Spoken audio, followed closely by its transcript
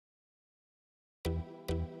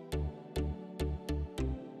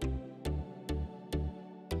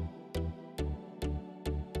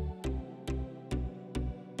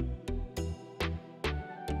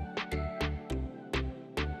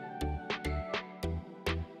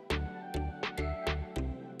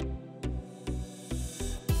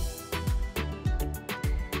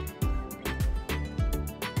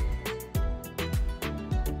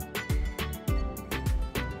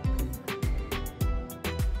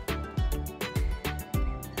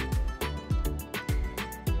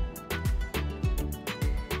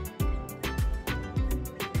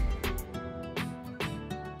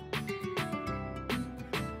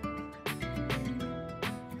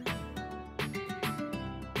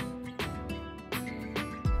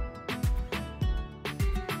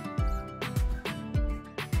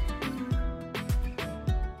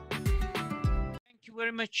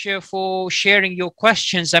very much for sharing your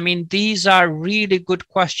questions. I mean, these are really good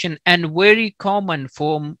questions and very common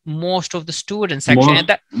for most of the students, actually. And Most,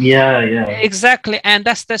 that yeah, yeah. exactly, and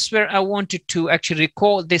that's where I wanted to actually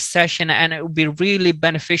record this session, and it would be really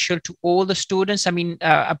beneficial to all the students. I mean,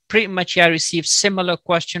 I pretty much I received similar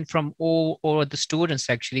question from all the students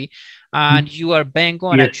actually, and you are bang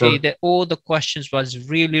on Yes, actually. sir. That all the questions was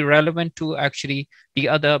really relevant to actually the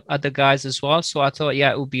other guys as well. So I thought,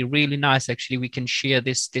 yeah, it would be really nice actually. We can share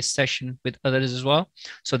this session with others as well,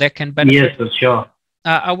 so they can benefit. Yes, sir, sure.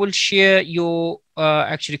 I will share your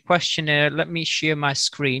actually questionnaire. Let me share my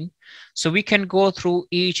screen. So we can go through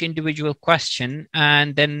each individual question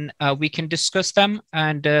and then we can discuss them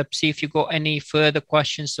and see if you got any further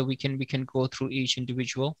questions. So we can go through each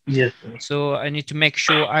individual. Yes, sir. So I need to make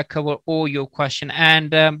sure I cover all your question, and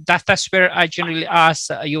that's where I generally ask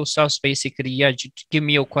yourselves basically. Yeah, give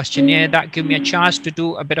me your questionnaire. That give me a chance to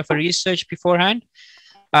do a bit of a research beforehand.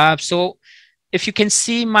 So if you can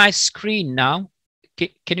see my screen now,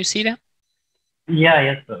 can you see that? Yeah,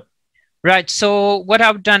 yes, sir. Right. So what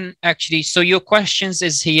I've done actually, so your questions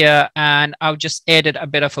is here, and I've just added a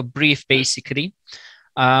bit of a brief basically.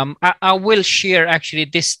 I will share actually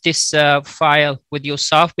this file with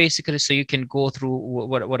yourself basically, so you can go through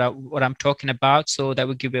what I'm talking about. So that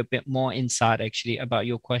will give you a bit more insight actually about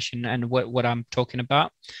your question and what I'm talking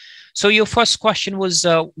about. So your first question was,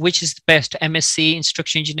 which is the best, MSc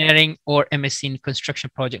Instruction Engineering or MSc in Construction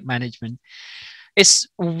Project Management? It's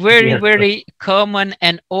very, Yes, sir. very common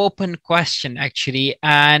and open question actually.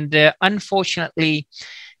 And unfortunately,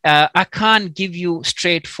 I can't give you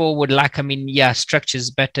straightforward, like, I mean, yeah, structure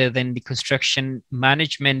is better than the construction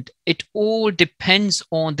management. It all depends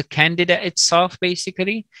on the candidate itself,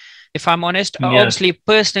 basically. If I'm honest, Yes, obviously,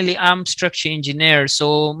 personally, I'm structure engineer.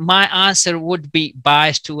 So my answer would be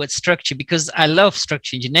biased towards structure because I love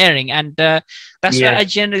structure engineering. And that's why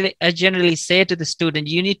yes, I generally say to the student,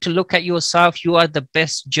 you need to look at yourself. You are the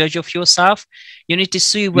best judge of yourself. You need to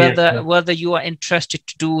see yes, whether sir. whether you are interested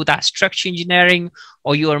to do that structure engineering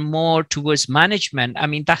or you are more towards management. I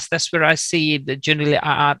mean, that's where I see that generally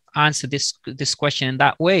I answer this question in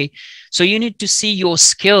that way. So you need to see your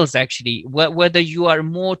skills actually, whether you are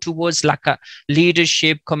more towards like a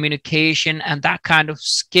leadership, communication, and that kind of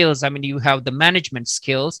skills. I mean, you have the management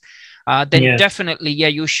skills. Then Yes, definitely, yeah,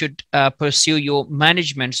 you should pursue your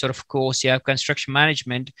management sort of course, yeah, construction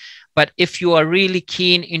management. But if you are really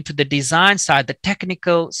keen into the design side, the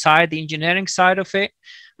technical side, the engineering side of it,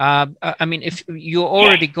 I mean, if you're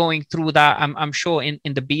already going through that, I'm sure in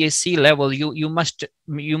the BSc level, you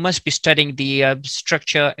must be studying the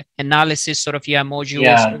structure analysis sort of, yeah, modules,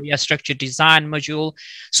 yeah, yeah, structure design module.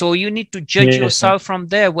 So you need to judge yes, sir. yourself from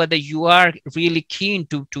there whether you are really keen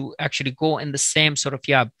to actually go in the same sort of,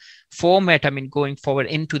 yeah, format. I mean, going forward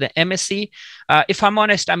into the MSc. If I'm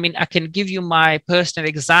honest, I mean, I can give you my personal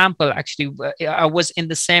example. Actually, I was in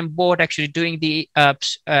the same board actually doing the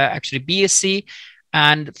actually BSc.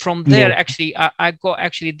 And from there, Yes, actually, I got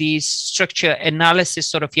actually the structure analysis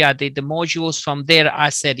sort of, yeah, the modules from there. I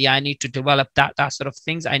said, yeah, I need to develop that sort of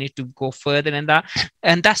things. I need to go further in that.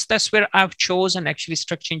 And that's where I've chosen actually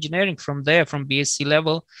structure engineering from there, from BSc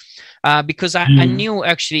level, because I mm, knew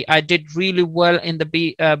actually I did really well in the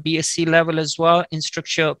BSc level as well in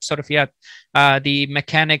structure sort of, yeah, the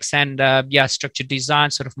mechanics and yeah, structure design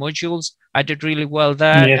sort of modules. I did really well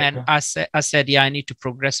there, yes, and sir. I said, yeah, I need to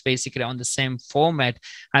progress basically on the same format,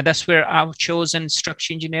 and that's where I've chosen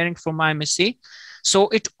structure engineering for my MSc. So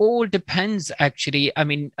it all depends, actually. I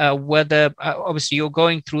mean, whether obviously you're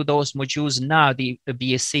going through those modules now, the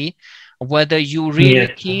BSc, whether you're really Yes,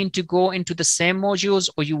 sir. keen to go into the same modules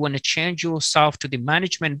or you want to change yourself to the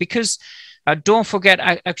management, because don't forget,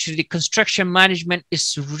 actually, the construction management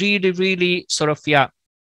is really, really sort of, yeah,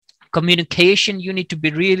 communication. You need to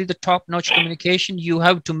be really the top notch communication. You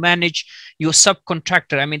have to manage your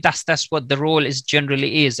subcontractor. I mean, that's what the role is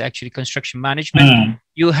generally is actually construction management. Mm,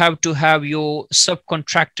 You have to have your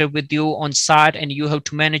subcontractor with you on site and you have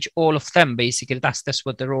to manage all of them basically. That's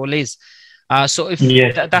what the role is. So if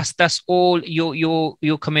yes, sir. that's all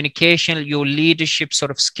your communication, your leadership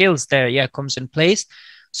sort of skills there, yeah, comes in place.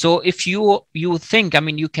 So if you think, I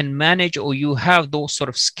mean, you can manage or you have those sort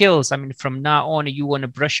of skills, I mean, from now on, you want to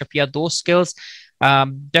brush up, yeah, those skills.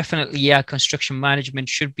 Definitely, yeah, construction management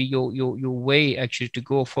should be your way actually to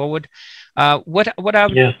go forward. What I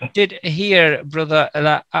Yes, sir. did here, brother,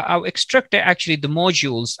 I extracted actually the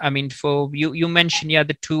modules. I mean, for you mentioned, yeah,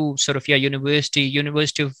 the two sort of, yeah,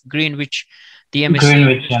 University of Greenwich the MSc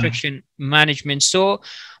Greenwich. Construction Management. So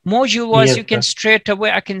module wise, Yes, you can sir. straight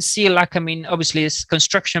away, I can see, like, I mean, obviously it's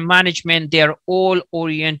construction management, they are all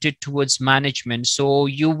oriented towards management. So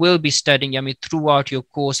you will be studying, I mean, throughout your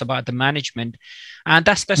course about the management. And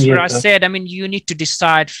that's what Yes, I sir. said. I mean, you need to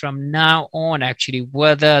decide from now on, actually,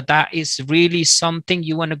 whether that is really something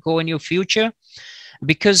you want to go in your future.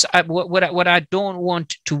 Because what I don't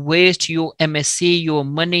want to waste your MSc, your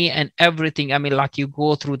money and everything. I mean, like, you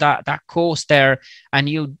go through that course there and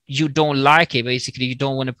you don't like it, basically you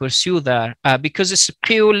don't want to pursue that, because it's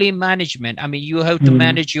purely management. I mean, you have to Mm.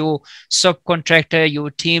 manage your subcontractor, your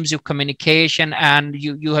teams, your communication, and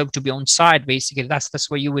you have to be on site, basically. That's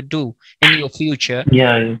what you would do in your future.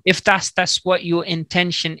 Yeah. If that's what your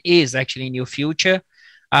intention is actually in your future,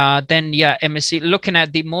 then yeah, MSc, looking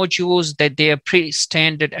at the modules, that they are pretty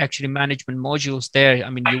standard actually management modules there. I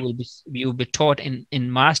mean, you'll be taught in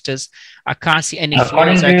masters. I can't see any flaws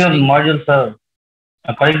According to your actually. modules, sir.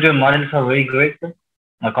 According to your modules are very great, sir.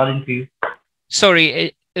 According to you.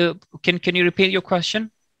 Sorry, can you repeat your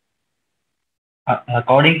question?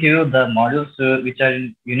 According to you, the modules which are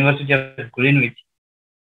in University of Greenwich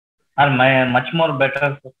are much more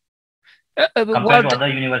better, sir, Well, compared to other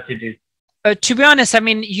universities. to be honest, I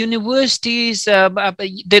mean, universities,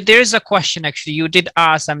 there is a question actually you did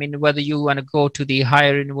ask, I mean, whether you want to go to the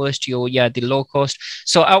higher university or, yeah, the low cost.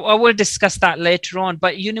 So I will discuss that later on.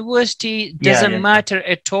 But university Yeah, doesn't yes, sir. matter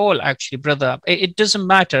at all, actually, brother. It doesn't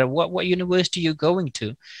matter what university you're going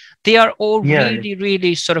to. They are all Yeah, yes. really,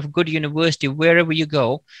 really sort of good university wherever you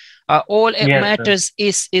go. All it Yes, sir. matters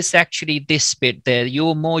is actually this bit there,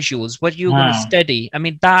 your modules, what you're going to study. I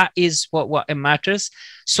mean, that is what it matters.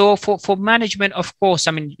 So for management, of course,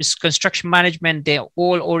 I mean, it's construction management, they're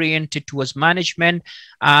all oriented towards management.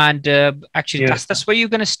 And actually, Yes, sir. that's where you're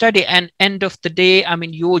going to study. And end of the day, I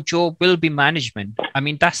mean, your job will be management. I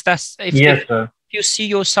mean, that's if Yes, sir. you see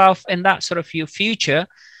yourself in that sort of your future,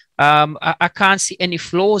 I can't see any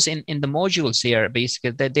flaws in the modules here.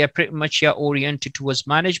 Basically, they're pretty much, yeah, oriented towards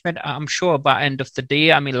management. I'm sure by end of the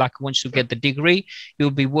day, I mean, like, once you get the degree,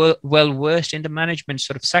 you'll be well versed in the management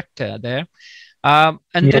sort of sector there. And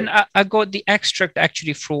Yes. then I got the extract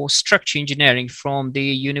actually for structure engineering from the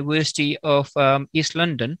University of East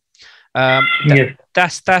London. Yes.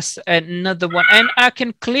 That's another one, and I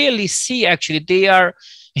can clearly see actually they are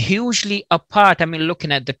hugely apart. I mean,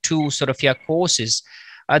 looking at the two sort of, yeah, courses.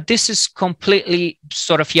 This is completely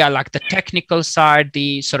sort of, yeah, like the technical side,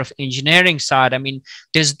 the sort of engineering side. I mean,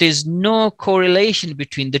 there's no correlation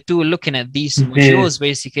between the two, looking at these modules,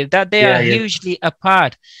 basically, that they Yeah, are yes. hugely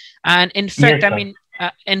apart. And in fact, Yes, I sir. mean,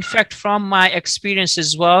 in fact, from my experience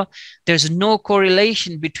as well, there's no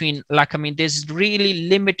correlation between, like, I mean, there's really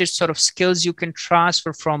limited sort of skills you can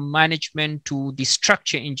transfer from management to the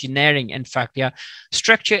structure engineering. In fact, yeah,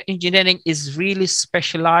 structure engineering is really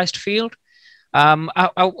specialized field.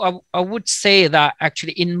 I would say that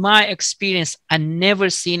actually, in my experience, I never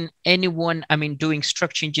seen anyone, I mean, doing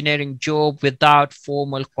structure engineering job without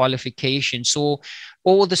formal qualification. So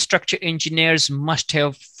all the structure engineers must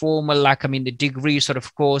have formal, like, I mean, the degree sort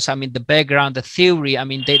of course, I mean, the background, the theory, I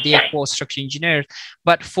mean, they are called structure engineers.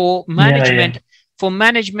 But Yeah. for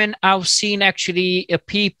management, I've seen actually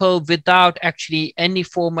people without actually any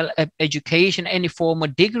formal education, any formal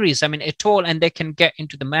degrees, I mean, at all, and they can get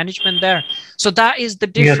into the management there. So that is the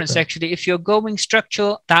Yes, difference, sir. actually. If you're going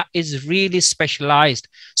structural, that is really specialized.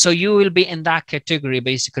 So you will be in that category,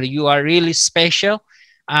 basically. You are really special.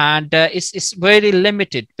 And it's very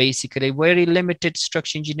limited, basically, very limited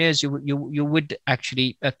structure engineers you would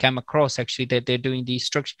actually come across, actually, that they're doing these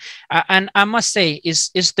structure. And I must say,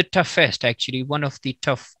 is the toughest, actually, one of the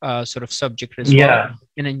tough sort of subject as well Yeah.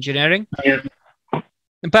 in engineering. Yes.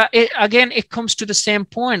 But again, it comes to the same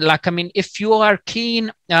point. Like, I mean, if you are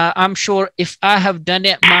keen, I'm sure if I have done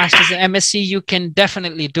it, masters and MSc, you can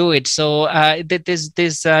definitely do it. So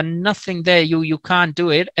there's nothing there you can't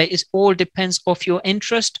do it. It all depends of your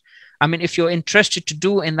interest. I mean, if you're interested to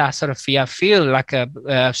do in that sort of, yeah, field, like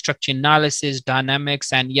a structure analysis,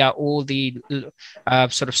 dynamics, and, yeah, all the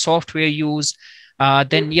sort of software use,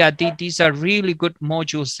 then yeah, these are really good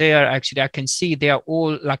modules there. Actually, I can see they are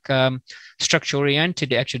all like structure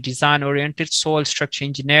oriented, actually design oriented, soil structure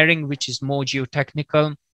engineering, which is more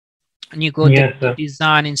geotechnical. And you got Yes, the sir.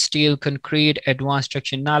 design in steel, concrete, advanced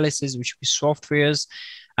structure analysis, which is softwares,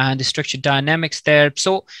 and the structure dynamics there.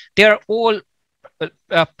 So they're all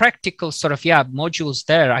practical sort of, yeah, modules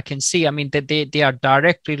there. I can see, I mean, that they are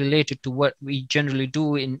directly related to what we generally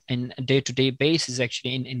do in a day-to-day basis,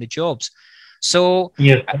 actually, in the jobs. So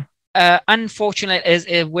Yes, sir. unfortunately,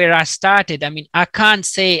 is where I started. I mean, I can't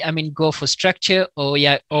say, I mean, go for structure or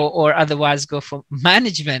yeah, or otherwise go for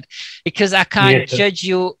management, because I can't Yes, sir. judge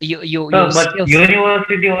So, your but skills.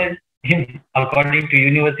 university-wise, according to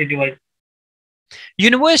university-wise,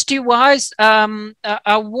 University wise,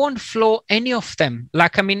 I won't flow any of them.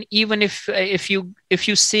 Like, I mean, even if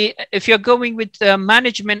you say, if you're going with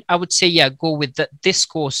management, I would say, yeah, go with this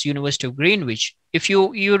course, University of Greenwich. If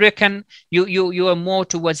you reckon you are more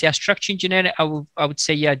towards, yeah, structural engineering, I would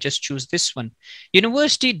say, yeah, just choose this one.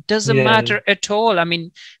 University doesn't yeah, matter at all. I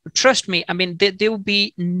mean, trust me. I mean, there will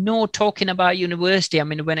be no talking about university. I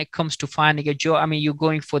mean, when it comes to finding a job, I mean, you're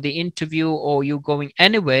going for the interview or you're going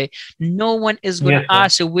anyway, no one is going to yes, sir.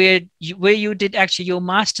 ask you where you did actually your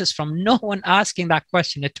master's from. No one asking that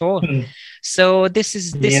question at all. Hmm. So this Yes,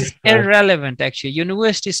 is sir. irrelevant. Actually,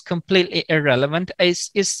 university is completely irrelevant.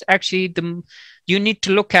 Is actually the, you need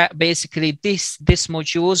to look at basically this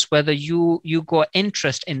modules, whether you got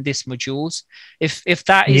interest in this modules. If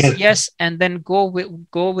that is Yes, sir. yes, and then go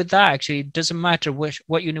with that. Actually, it doesn't matter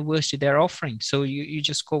what university they're offering. So you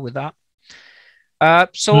just go with that.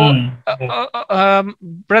 So, Hmm. Yes,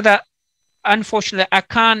 brother, unfortunately, I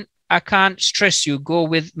can't stress you go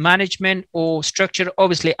with management or structure.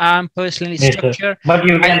 Obviously, I'm personally yes, sir. structure. But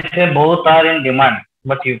you I can say both are in demand.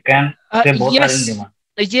 But you can say both are in yes, demand.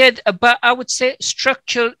 yeah, but I would say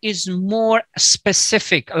structure is more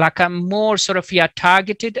specific. Like, I'm more sort of, yeah,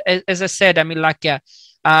 targeted. As I said, I mean, like, yeah,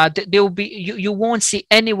 there will be, you won't see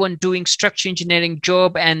anyone doing structural engineering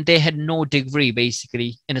job and they had no degree,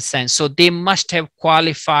 basically, in a sense. So they must have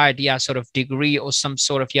qualified, yeah, sort of degree or some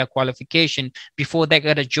sort of, yeah, qualification before they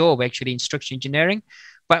got a job actually in structural engineering.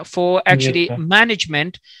 But for Yes, actually sir.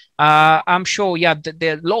 management, I'm sure, yeah,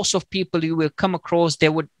 there are lots of people you will come across. They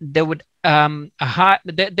would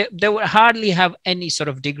hardly have any sort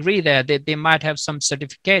of degree there. They might have some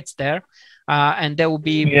certificates there, and there will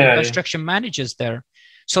be Yeah, yeah. construction managers there.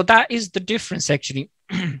 So that is the difference, actually.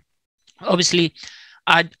 Obviously,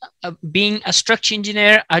 I, being a structure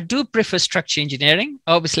engineer, I do prefer structure engineering.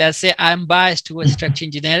 Obviously, I say I'm biased towards structure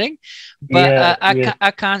engineering, but Yeah, yes.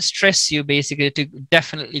 I can't stress you basically to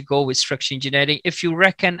definitely go with structure engineering. If you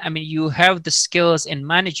reckon, I mean, you have the skills in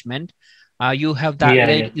management, you have that Yeah,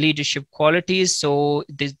 yes. leadership qualities. So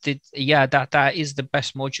yeah, that is the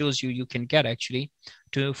best modules you can get actually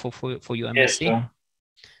to for your Yes, MSc. sir.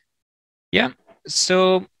 Yeah.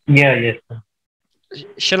 So Yeah, yes, sir.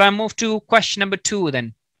 shall I move to question number 2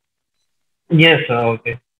 then? Yes, sir.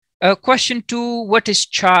 Okay. Question 2, what is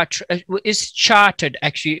is chartered?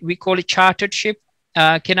 Actually, we call it charteredship.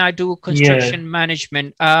 Can I do Yeah. construction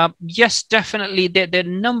management? Yes, definitely. There are a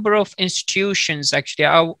number of institutions. Actually,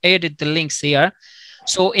 I added the links here.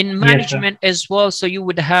 So in Yes, sir. management as well, so you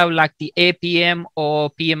would have like the APM or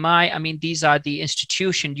PMI. I mean, these are the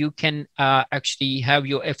institution you can actually have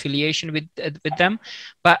your affiliation with them.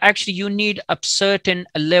 But actually, you need a certain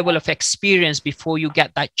level of experience before you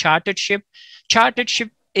get that charteredship. Charteredship,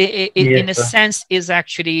 Yes, in a sir. sense, is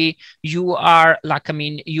actually you are like, I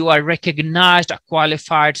mean, you are recognized, a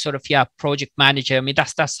qualified sort of, yeah, project manager. I mean,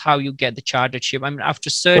 that's how you get the chartership. I mean, after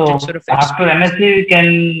certain So sort of after experience. MSc, we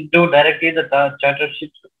can do directly the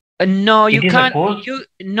chartership. No, you It is a can't. course.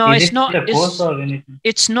 No, Is it's it not. a course or anything?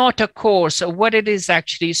 It's not a course. What it is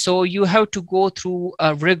actually, so you have to go through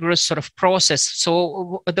a rigorous sort of process.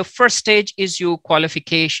 So the first stage is your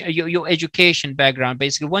qualification, your education background.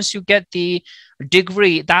 Basically, once you get the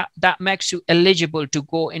degree, that makes you eligible to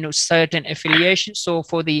go in a certain affiliation. So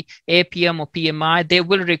for the APM or PMI, they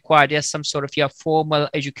will require, yes, some sort of, yeah, formal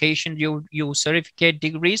education, you certificate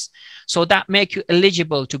degrees. So that make you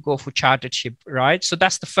eligible to go for chartership, right? So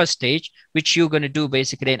that's the first stage, which you're going to do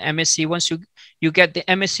basically in MSc. Once you get the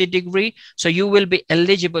MSc degree, so you will be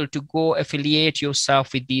eligible to go affiliate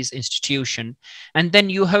yourself with these institutions. And then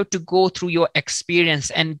you have to go through your experience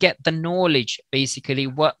and get the knowledge, basically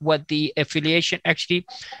what the affiliation actually,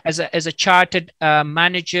 as a chartered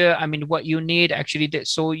manager, I mean, what you need actually.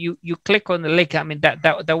 So you click on the link. I mean,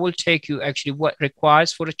 that will take you actually what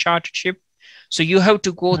requires for a chartership. So you have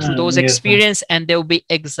to go through those Yes, sir. experience, and there will be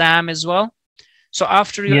exam as well. So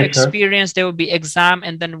after your Yes, sir. experience, there will be exam,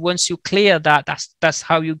 and then once you clear that, that's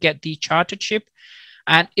how you get the chartership.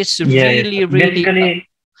 And it's Yeah, yes, sir. really, really Basically,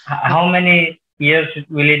 uh, how many years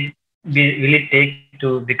will it take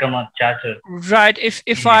to become a charter right.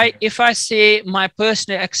 If I engineer? say my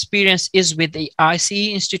personal experience is with the ICE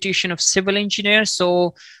Institution of Civil Engineers,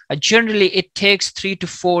 so generally it takes 3 to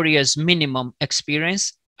 4 years minimum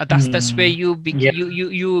experience. That's where Yeah.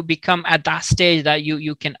 you become at that stage that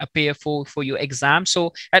you can appear for your exam.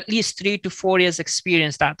 So at least 3 to 4 years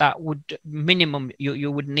experience that would minimum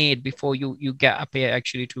you would need before you get appear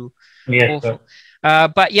actually to Yes, go sir. for.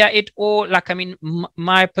 But yeah, it all like I mean,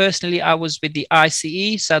 my personally, I was with the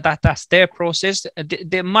ICE, so that's their process.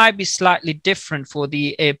 They might be slightly different for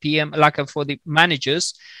the APM, like for the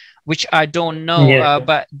managers, which I don't know. Yes, sir.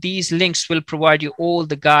 But these links will provide you all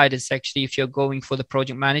the guidance actually if you're going for the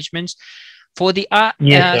project management. For the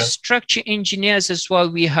Yes, sir. structure engineers as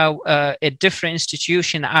well, we have a different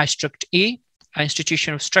institution, IStructE,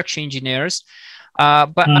 Institution of Structure Engineers.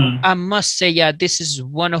 But I must say, yeah, this is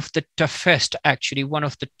one of the toughest, actually, one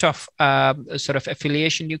of the tough sort of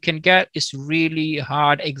affiliation you can get. It's really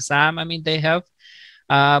hard exam. I mean, they have.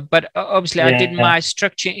 But obviously, I did my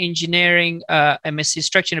structure engineering, MSc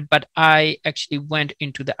structure, but I actually went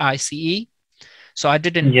into the ICE. So I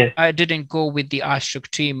didn't go with the iStruct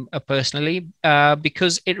team personally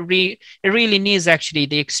because it really needs actually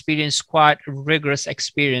the experience, quite rigorous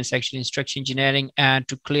experience actually in structure engineering, and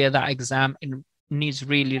to clear that exam, it needs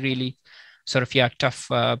really sort of tough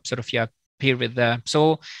sort of period there.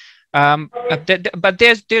 So but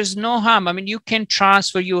there's no harm. I mean, you can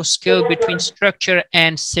transfer your skill between structure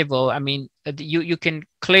and civil. I mean, you can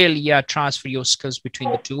clearly transfer your skills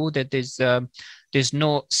between the two. That there's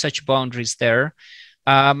no such boundaries there.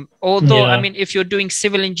 Although, I mean, if you're doing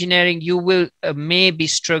civil engineering, you will maybe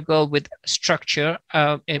struggle with structure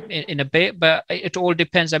in a bit, but it all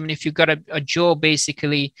depends. I mean, if you got a job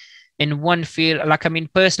basically in one field, like I mean,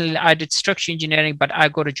 personally, I did structure engineering, but I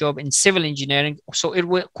got a job in civil engineering, so it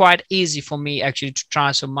was quite easy for me actually to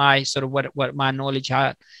transfer my sort of what my knowledge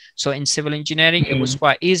had. So in civil engineering, it was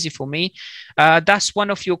quite easy for me. That's one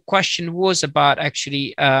of your question was about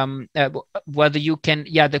actually whether you can,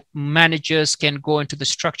 the managers can go into the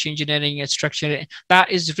structure engineering and structure.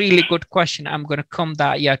 That is really good question. I'm going to come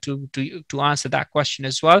that to answer that question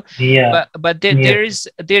as well. But there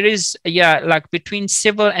is like between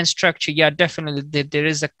civil and structure, definitely there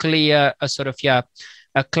is a clear sort of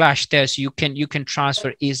a clash there. So you can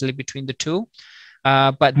transfer easily between the two.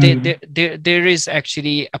 But there is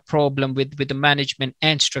actually a problem with the management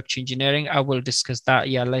and structure engineering. I will discuss that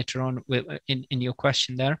later on in your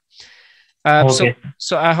question there. Okay.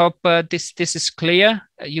 So I hope this is clear.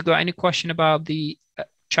 You got any question about the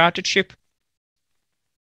chartership?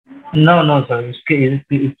 No, sir.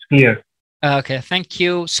 It's clear. Okay, thank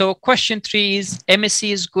you. So question 3 is,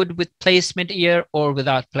 MSc is good with placement year or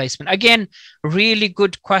without placement? Again, really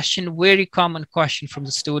good question, very common question from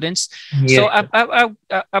the students. Yes. So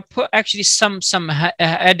I put actually some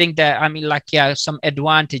heading there. I mean, like, some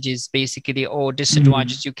advantages basically, or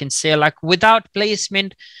disadvantages you can say, like without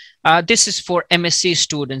placement. This is for MSc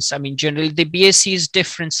students. I mean, generally the BSc is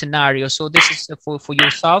different scenario. So this is for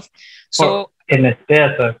yourself. So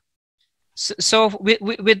sir. So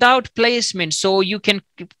without placement, so you can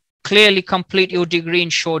clearly complete your degree in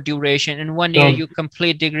short duration. In 1 year, you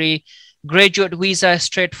complete degree. Graduate visa,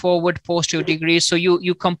 straightforward post your degree. So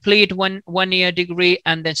you complete one year degree,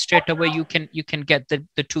 and then straight away you can get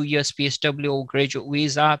the 2 years PSW or graduate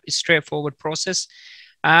visa. It's straightforward process.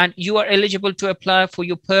 And you are eligible to apply for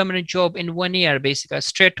your permanent job in 1 year, basically.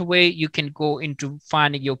 Straight away, you can go into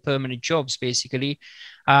finding your permanent jobs, basically.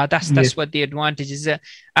 That's what the advantage is.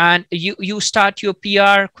 And you start your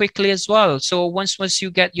PR quickly as well. So once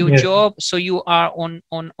you get your job, so you are on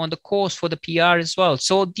the course for the PR as well.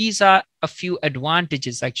 So these are a few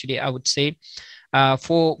advantages, actually, I would say,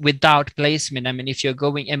 for without placement. I mean, if you're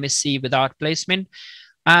going MSc without placement,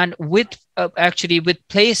 and with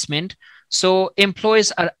placement, so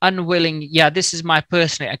employers are unwilling. This is my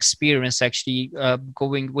personal experience, actually,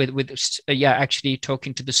 going with actually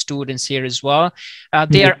talking to the students here as well.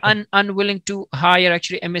 They are unwilling to hire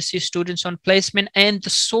actually MSc students on placement, and the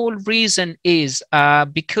sole reason is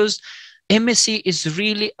because MSc is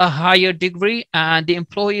really a higher degree, and the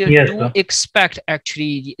employer do expect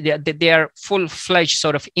actually that they are full-fledged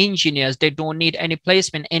sort of engineers. They don't need any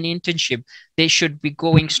placement, any internship. They should be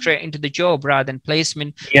going straight into the job rather than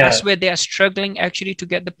placement. That's where they are struggling actually to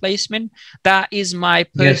get the placement. That is my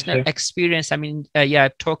personal experience. I mean,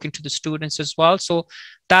 talking to the students as well. So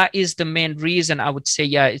that is the main reason I would say,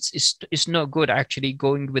 it's not good actually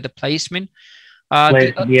going with a placement.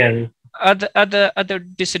 Other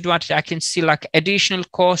disadvantage I can see, like additional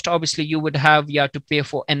cost. Obviously, you would have to pay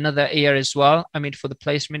for another year as well. I mean, for the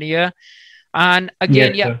placement year. And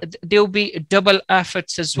again, Yes, sir. there'll be double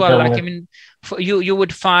efforts as well. Like, I Double. mean, for you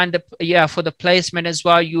would find for the placement as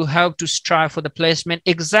well, you have to strive for the placement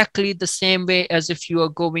exactly the same way as if you are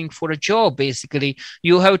going for a job. Basically,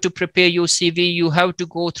 you have to prepare your CV, you have to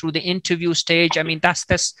go through the interview stage. I mean,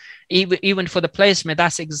 that's even for the placement,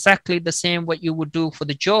 that's exactly the same what you would do for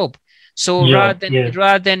the job. So Job. Yes.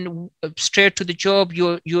 rather than straight to the job,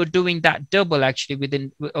 you're doing that double actually with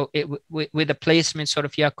the placement sort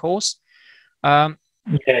of course. Yeah,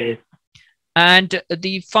 yes. And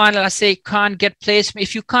the final, I say, can't get placement.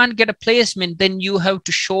 If you can't get a placement, then you have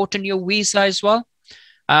to shorten your visa as well.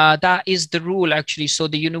 That is the rule actually. So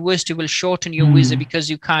the university will shorten your visa because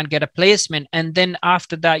you can't get a placement. And then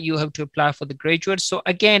after that, you have to apply for the graduate. So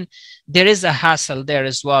again, there is a hassle there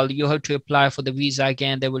as well. You have to apply for the visa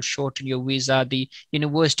again. They will shorten your visa. The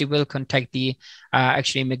university will contact the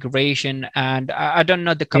actually immigration. And I don't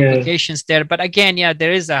know the complications there. But again,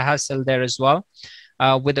 there is a hassle there as well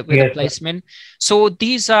with the placement. So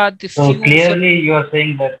these are the So few. clearly, you are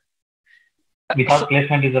saying that without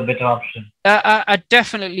placement is a better option. I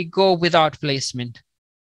definitely go without placement.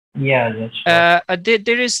 Yeah, that's sure.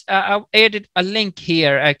 There is I added a link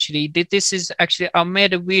here actually. This is actually, I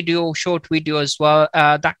made a short video as well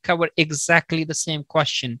that covered exactly the same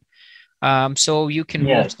question. So you can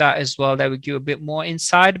watch that as well. That will give a bit more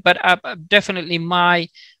insight. But definitely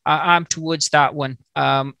I'm towards that one.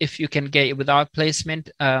 If you can get it without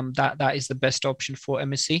placement, that is the best option for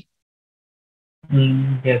MSc.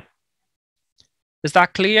 Yes. Is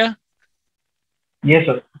that clear? Yes,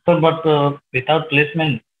 sir. So, but without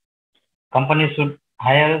placement, companies should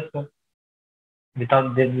hire us, sir.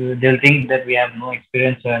 Without, they'll think that we have no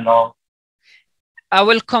experience and all. I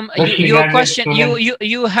will come. Your question.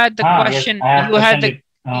 You had the question. Yes, you had the.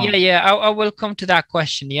 I will come to that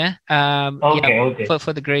question. Yeah. Okay.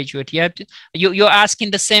 For the graduate. Yeah. You're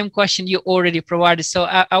asking the same question you already provided. So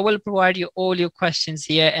I will provide you all your questions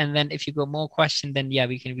here, and then if you got more questions, then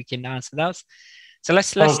we can answer those. So let's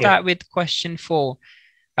start with question 4.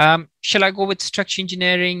 Shall I go with structural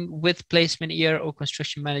engineering with placement year or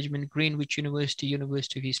construction management? Greenwich University,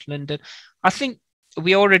 University of East London. I think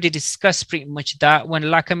we already discussed pretty much that one.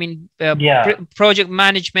 Like, I mean, project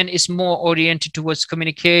management is more oriented towards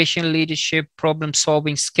communication, leadership, problem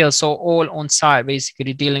solving skills. So all on site,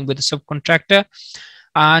 basically dealing with the subcontractor.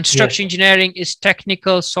 And structural engineering is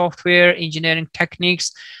technical, software engineering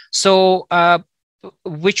techniques. So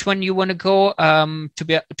which one you want to go? To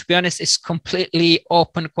be honest, it's completely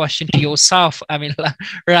open question to yourself. I mean,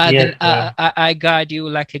 rather than I guide you,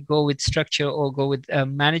 like, go with structure or go with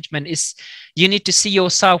management. Is you need to see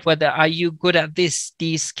yourself whether are you good at these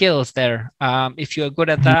skills there. If you're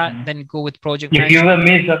good at that, then go with project management. If you were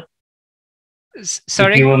me, sir.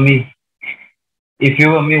 Sorry. If you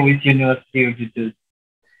were me, which university would you choose?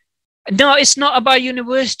 No, it's not about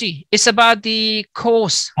university. It's about the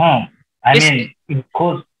course. I mean,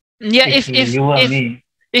 course. Yeah, if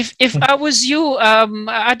I was you,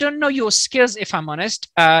 I don't know your skills, if I'm honest.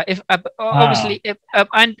 Obviously,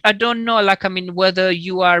 I don't know, like, I mean, whether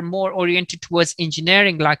you are more oriented towards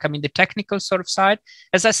engineering, like, I mean, the technical sort of side.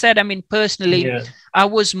 As I said, I mean, personally, I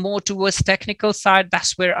was more towards technical side.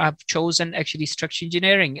 That's where I've chosen actually structural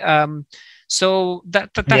engineering. So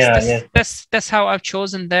that's how I've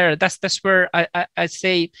chosen there. That's where I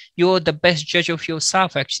say you're the best judge of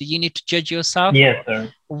yourself. Actually, you need to judge yourself. Yes,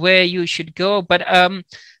 sir. Where you should go. But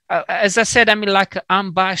as I said, I mean, like,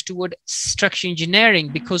 I'm biased toward structural engineering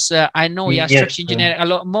because I know structural engineering a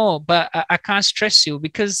lot more. But I can't stress you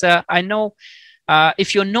because I know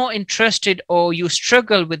if you're not interested or you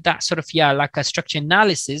struggle with that sort of like a structure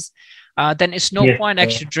analysis. Then it's no point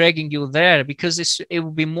actually dragging you there because it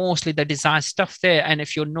will be mostly the design stuff there. And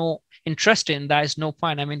if you're not interested in that, it's no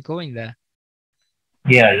point, I mean, going there.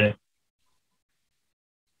 Yeah.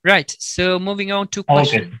 Right. So moving on to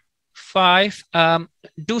question 5.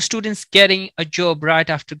 Do students getting a job right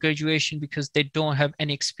after graduation because they don't have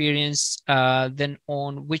any experience, then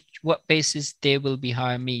on what basis they will be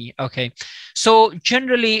hiring me? Okay. So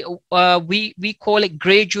generally, we call it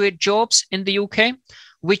graduate jobs in the UK,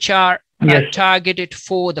 which are targeted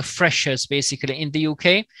for the freshers, basically, in the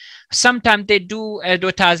UK. Sometimes they do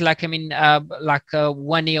advertise, like, I mean, like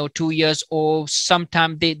 1 year or 2 years, or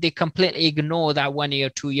sometimes they completely ignore that 1 year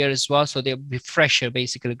or 2 years as well. So they'll be fresher,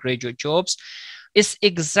 basically, graduate jobs. It's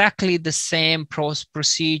exactly the same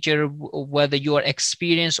procedure, whether you are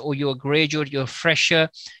experienced or you're a graduate, you're a fresher.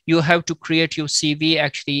 You have to create your CV,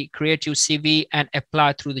 actually create your CV and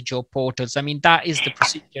apply through the job portals. I mean, that is the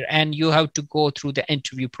procedure, and you have to go through the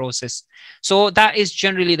interview process. So that is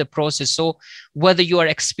generally the process. So whether you are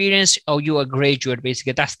experienced or you are a graduate,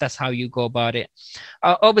 basically, that's how you go about it.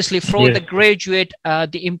 Obviously, for the graduate,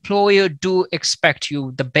 the employer do expect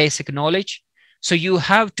you the basic knowledge. So you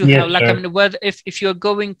have to have, like, I mean, whether if you're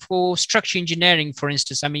going for structural engineering, for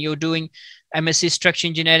instance, I mean, you're doing MSc structural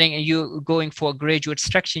engineering and you're going for a graduate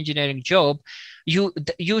structural engineering job,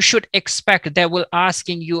 you should expect they will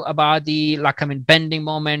asking you about the, like, I mean, bending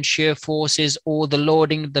moment, shear forces, or the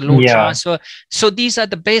loading, the load transfer. So these are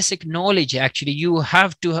the basic knowledge. Actually, you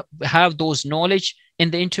have to have those knowledge in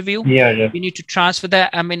the interview. You need to transfer that.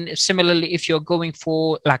 I mean, similarly, if you're going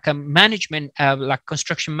for like a management, like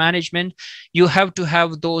construction management, you have to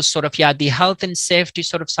have those sort of, the health and safety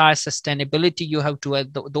sort of side, sustainability. You have to have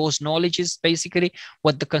those knowledges, basically,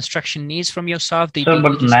 what the construction needs from yourself. So,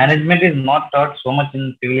 but management is not taught so much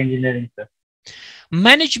in civil engineering, sir.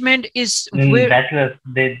 Management is in bachelor's,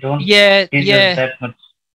 they don't teach us that much.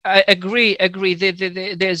 I agree.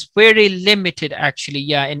 There's very limited, actually.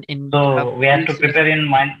 So we have to prepare in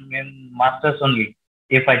masters only.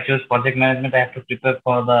 If I choose project management, I have to prepare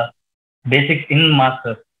for the basics in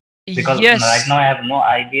masters. Because right now I have no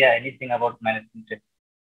idea anything about management.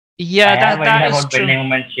 I have idea about bending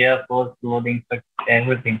moment, shear force, loading,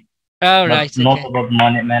 everything. All right. Not about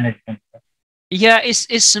management. Yeah,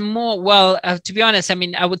 it's more, well, to be honest, I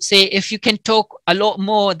mean, I would say if you can talk a lot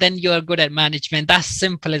more, then you're good at management. That's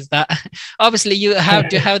simple as that. Obviously, you have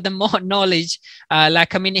to have the more knowledge.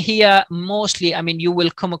 Like, I mean, here, mostly, I mean, you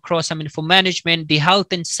will come across, I mean, for management, the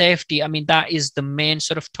health and safety, I mean, that is the main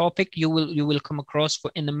sort of topic you will come across for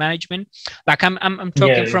in the management. Like, I'm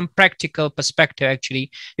talking from practical perspective, actually.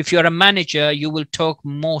 If you're a manager, you will talk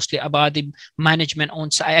mostly about the management on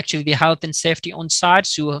site, actually the health and safety on site.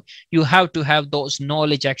 So you have to have those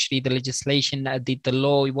knowledge, actually, the legislation, the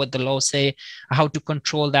law, what the law say, how to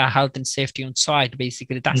control that health and safety on site,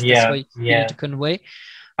 basically. That's what you need to convey.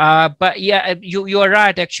 But you are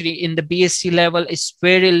right, actually. In the BSc level, it's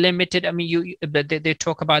very limited. I mean, they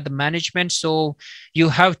talk about the management, so you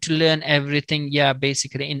have to learn everything,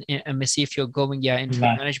 basically in MSc if you're going into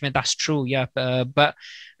management. That's true, but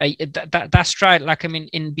that's right. Like, I mean,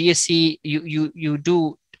 in BSc, you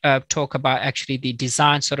do talk about actually the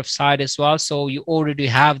design sort of side as well. So you already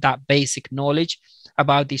have that basic knowledge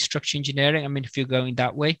about the structural engineering, I mean, if you're going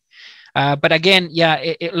that way. But again,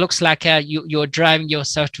 it looks like you're driving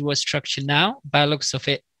yourself towards structure now, by looks of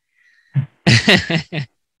it.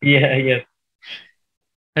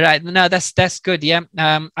 Right. No, that's good.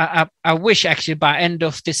 I wish, actually, by end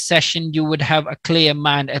of this session you would have a clear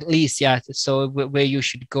mind, at least. So where you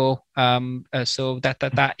should go. So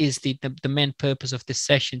that is the main purpose of this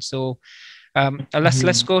session. So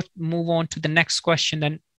let's move on to the next question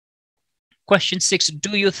then. Question 6: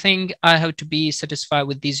 do you think I have to be satisfied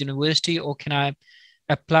with this university, or can I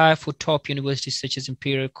apply for top universities such as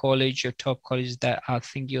Imperial College or top colleges that I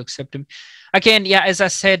think you accept them? Again, as I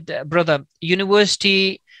said, brother,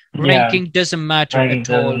 university ranking doesn't matter at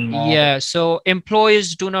all. So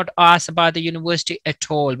employers do not ask about the university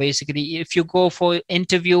at all. Basically, if you go for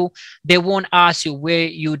interview, they won't ask you where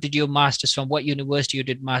you did your master's from, what university you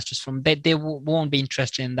did master's from. They won't be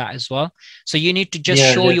interested in that as well. So you need to just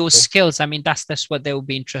show your skills. I mean, that's what they will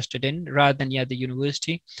be interested in, rather than the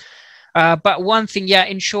university. But one thing,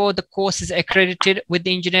 ensure the course is accredited with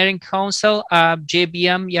the Engineering Council,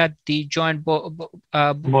 JBM, the Joint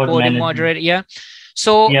Body Moderator,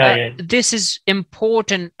 So this is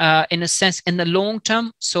important in a sense in the long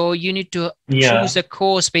term. So you need to choose a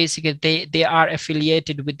course, basically. They are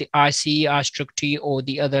affiliated with the ICE, ISTRUCT, or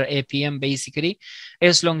the other APM, basically.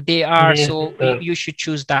 As long they are, you should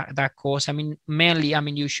choose that course. I mean, mainly, I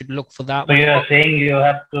mean, you should look for that. So you are saying you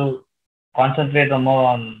have to concentrate more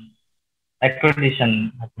on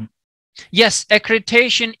accreditation. Yes,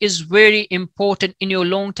 accreditation is very important in your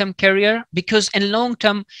long-term career, because in long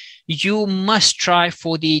term you must try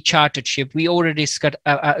for the chartership. We already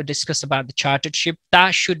discussed about the chartership.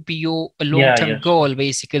 That should be your long-term goal,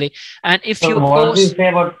 basically. And if you what do you say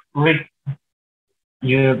about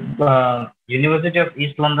University of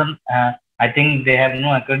East London? I think they have no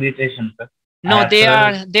accreditation, sir. No, they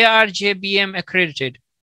are JBM accredited.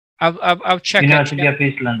 I've checked. University of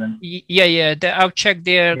East London. I've checked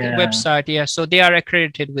their website. So they are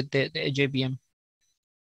accredited with the JBM.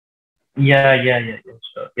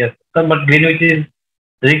 Sure. Yes, sir, but Greenwich is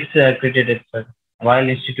RICS accredited, sir. While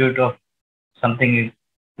Institute of something is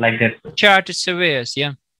like that. Chartered Surveyors,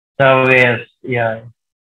 Surveyors. Yeah.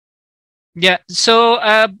 Yeah. So,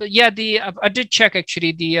 yeah, I did check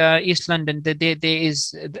actually the East London.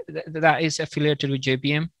 That is affiliated with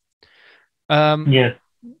JBM. Yes.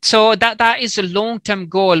 So that is a long-term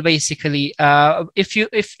goal basically.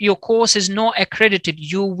 If your course is not accredited,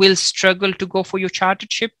 you will struggle to go for your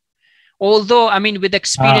chartership. Although, I mean, with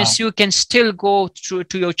experience, you can still go to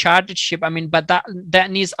your chartership. I mean, but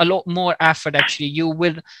that needs a lot more effort. Actually, you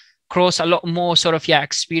will cross a lot more sort of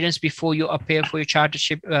experience before you appear for your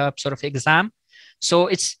chartership sort of exam. So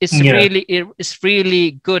it's Yeah.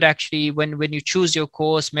 really good actually when you choose your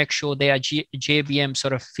course, make sure they are JBM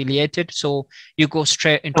sort of affiliated. So you go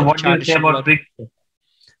straight into So the what do you say chartership about route. RICS?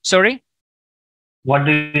 Sorry. What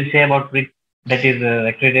do you say about RICS that is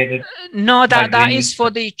accredited No, by that is Greenwich?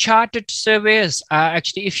 for the chartered surveyors.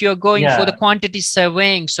 Actually, if you're going for the Yeah. quantity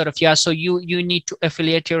surveying sort of, yeah, so you need to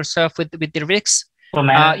affiliate yourself with the RICS. So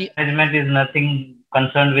management is nothing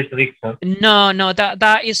concerned with RICS, sir. No,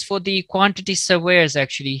 that is for the quantity surveyors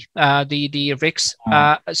actually. The RICS.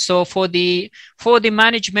 So for the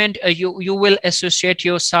management, you will associate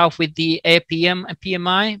yourself with the APM and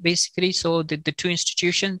PMI basically. So the two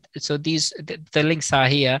institutions. So the links are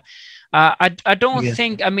here. I don't Yes.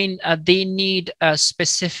 think, I mean, they need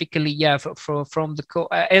specifically, yeah, from the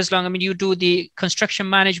as long, I mean, you do the construction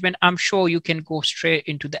management, I'm sure you can go straight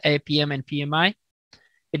into the APM and PMI.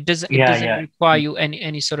 It doesn't Yeah. require you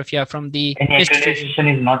any sort of, yeah, from the Any institution.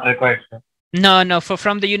 accreditation is not required, sir. No,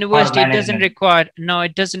 from the For university, it doesn't management. require. No,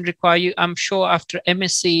 it doesn't require you. I'm sure after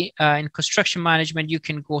MSc in construction management, you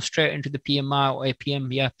can go straight into the PMI or APM.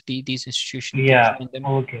 Yeah, these institutions, you can Yeah. join them.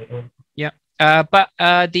 Okay. Yeah. But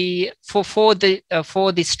for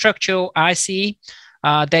the structural IC,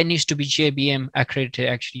 there needs to be JBM accredited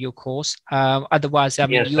actually your course. Otherwise, I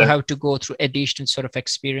mean, Yes, you sir. have to go through additional sort of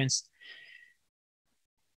experience.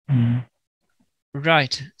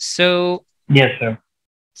 Right. So Yes, sir.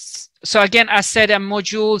 so again, I said a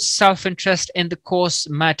module self-interest in the course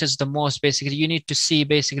matters the most. Basically, you need to see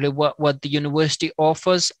basically what the university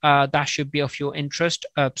offers. That should be of your interest.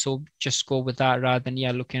 So just go with that rather than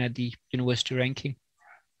looking at the university ranking.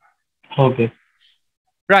 Okay.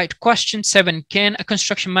 Right. Question 7. Can a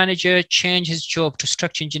construction manager change his job to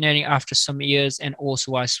structural engineering after some years and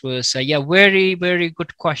also vice versa? Yeah, very, very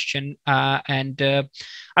good question.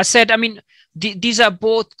 I said, I mean, these are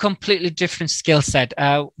both completely different skill set.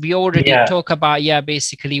 We already talk about,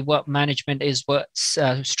 basically what management is, what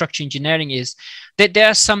structural engineering is. There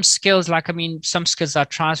are some skills, like, I mean, some skills are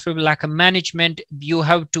transferable, like a management, you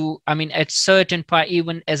have to, I mean, at certain point,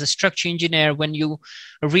 even as a structural engineer, when you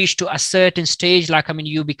reach to a certain stage, like, I mean,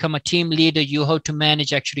 you become a team leader, you have to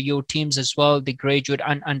manage actually your teams as well, the graduate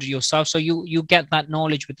under yourself. So you get that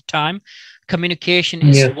knowledge with the time. Communication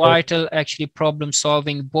is vital, actually problem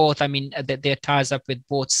solving, both, I mean, there ties up with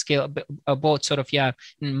both skill, both sort of,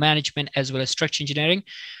 management as well as structural engineering.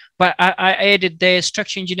 But I added there,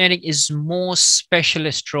 structural engineering is more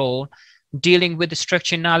specialist role, dealing with the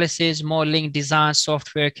structure analysis, modeling, design,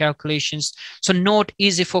 software, calculations. So not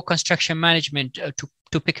easy for construction management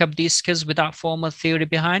to pick up these skills without formal theory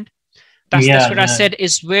behind. That's what I said,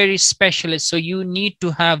 is very specialist. So you need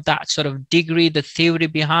to have that sort of degree, the theory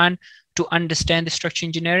behind, to understand the structural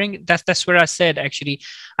engineering. That's where I said, actually,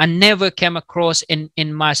 I never came across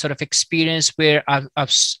in my sort of experience where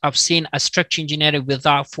I've seen a structural engineer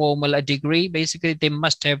without formal a degree. Basically, they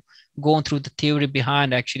must have gone through the theory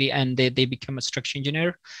behind actually, and they become a structural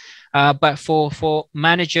engineer. But for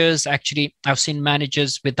managers, actually, I've seen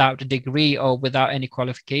managers without a degree or without any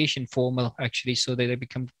qualification formal, actually, so they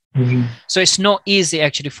become. So it's not easy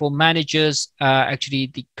actually for managers,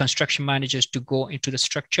 actually the construction managers, to go into the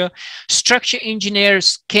structure. Structure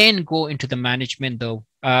engineers can go into the management though,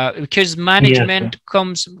 because management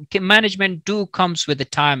comes with the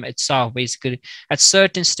time itself. Basically, at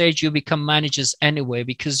certain stage you become managers anyway,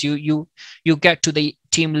 because you get to the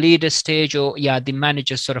team leader stage, or the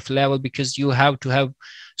manager sort of level, because you have to have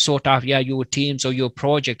sort out your teams or your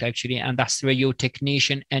project actually, and that's where your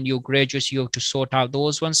technician and your graduates, you have to sort out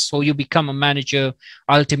those ones. So you become a manager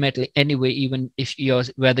ultimately anyway, even if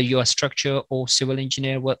whether you're a structure or civil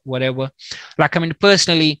engineer, whatever. Like, I mean,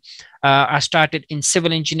 personally, I started in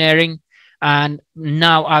civil engineering, and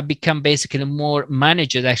now I become basically more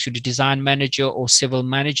manager, actually design manager or civil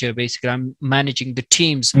manager. Basically, I'm managing the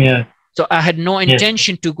teams. So I had no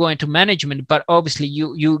intention to go into management, but obviously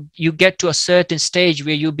you get to a certain stage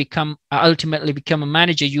where you ultimately become a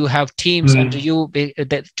manager. You have teams under you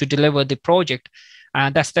to deliver the project,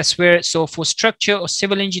 and that's where. So for structure or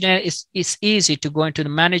civil engineer, it's easy to go into the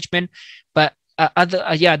management, but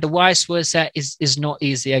the vice versa is not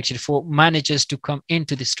easy actually for managers to come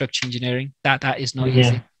into the structural engineering. That is not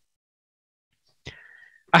easy.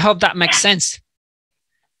 I hope that makes sense.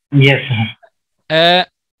 Yes.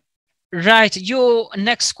 Right. Your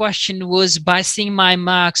next question was, by seeing my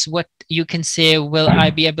marks, what you can say, will I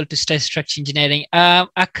be able to study structural engineering?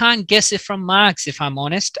 I can't guess it from marks, if I'm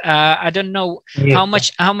honest. I don't know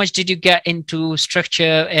Yes, how much did you get into structure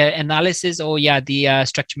analysis, or the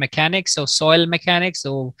structure mechanics or soil mechanics,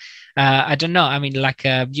 or I don't know. I mean, like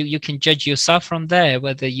you can judge yourself from there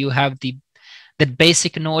whether you have the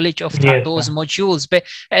basic knowledge of yes. those modules. But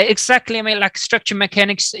exactly, I mean, like structure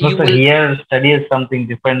mechanics, No, you so will. here study is something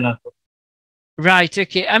different. Right.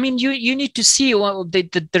 Okay. I mean, you need to see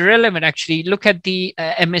the relevant. Actually, look at the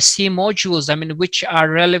MSc modules. I mean, which are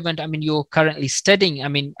relevant. I mean, you're currently studying. I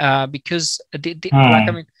mean, because like, I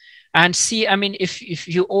mean, and see. I mean, if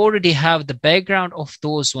you already have the background of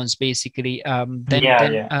those ones, basically, then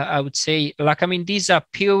I would say, like, I mean, these are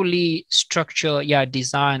purely structure,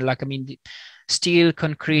 design. Like, I mean, steel,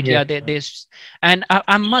 concrete. Yes, there's, and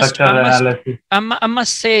I must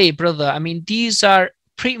say, brother. I mean, these are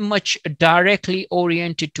pretty much directly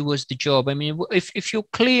oriented towards the job. I mean, if you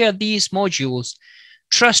clear these modules,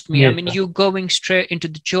 trust me, I mean, you're going straight into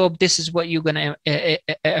the job. This is what you're going to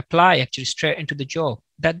apply, actually, straight into the job.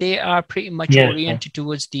 That they are pretty much oriented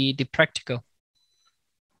towards the practical.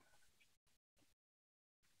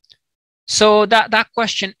 So that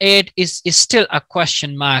question 8 is still a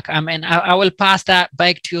question mark. I mean, I will pass that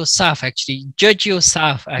back to yourself, actually. Judge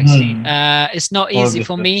yourself, actually. It's not easy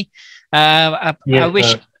for me. I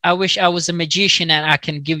wish I was a magician and I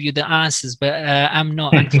can give you the answers, but I'm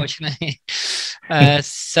not, unfortunately.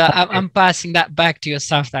 So I'm passing that back to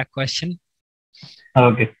yourself, that question.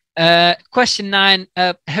 Okay. Question 9,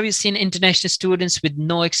 have you seen international students with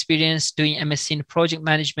no experience doing MSc in project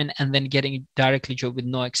management and then getting directly job with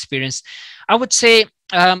no experience? I would say,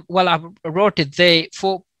 well, I wrote it there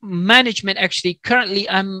for management. Actually, currently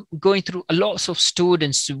I'm going through a lot of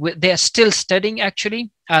students. They are still studying,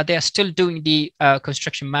 actually. They are still doing the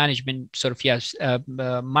construction management sort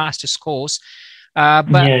of master's course.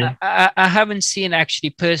 But I haven't seen, actually,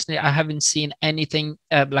 personally, I haven't seen anything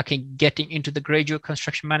like getting into the graduate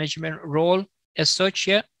construction management role as such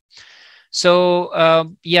yet. So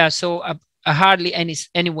so I hardly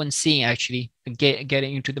anyone seeing, actually,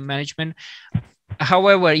 getting into the management.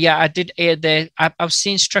 However, I did add that I've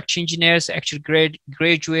seen structural engineers actually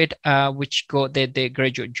graduate, which got their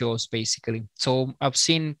graduate jobs, basically. So I've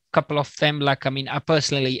seen a couple of them. Like, I mean, I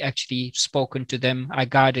personally actually spoken to them. I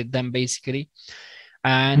guided them, basically.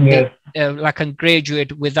 And they, like a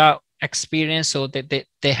graduate without experience, so that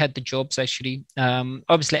they had the jobs, actually.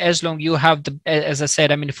 Obviously, as long you have as I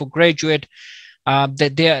said, I mean, for graduate,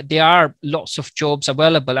 there are lots of jobs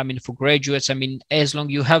available. I mean, for graduates, I mean, as long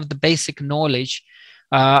you have the basic knowledge,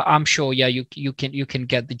 I'm sure, you can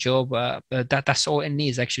get the job. That's all it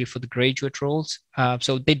needs, actually, for the graduate roles.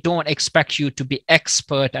 So they don't expect you to be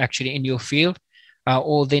expert, actually, in your field.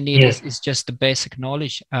 All they need is just the basic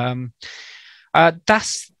knowledge.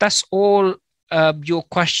 That's all your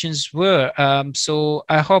questions were. So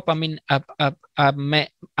I hope, I mean,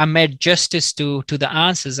 I made justice to the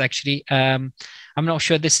answers, actually. I'm not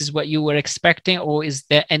sure this is what you were expecting, or is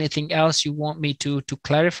there anything else you want me to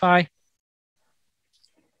clarify?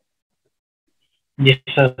 Yes,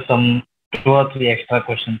 sir, some 2 or 3 extra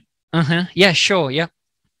questions. Yeah, sure. Yeah.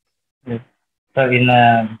 So in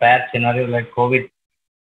a bad scenario like COVID,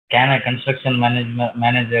 can a construction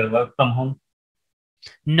manager work from home?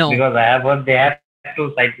 No. Because I have heard they have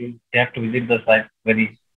to visit the site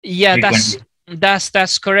very frequently.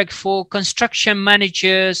 That's correct. For construction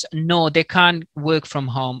managers, no, they can't work from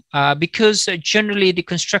home, because generally the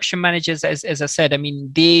construction managers, as I said, I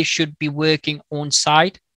mean, they should be working on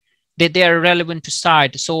site. They are relevant to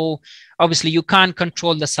site. So obviously you can't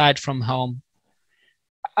control the site from home.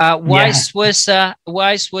 Vice versa,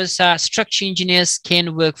 structural engineers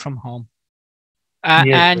can work from home.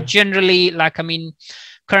 And generally, like, I mean,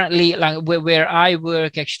 currently, like where I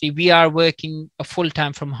work, actually, we are working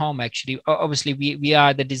full-time from home, actually. Obviously, we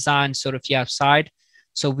are the design sort of side.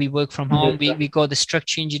 So we work from home. We got the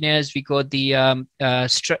structural engineers, we got the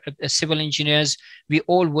civil engineers. We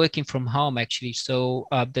all working from home, actually. So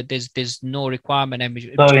that there's no requirement. I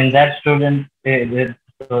mean, so in that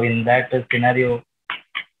scenario,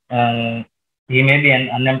 he may be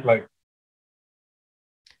unemployed.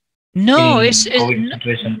 No,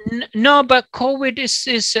 no, but COVID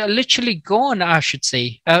is literally gone, I should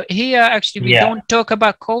say. Here, actually, we don't talk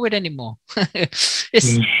about COVID anymore.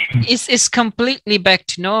 It's completely back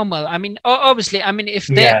to normal. I mean, obviously, I mean, if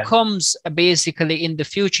there comes basically in the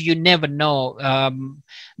future, you never know.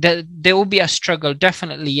 There will be a struggle,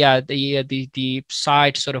 definitely. The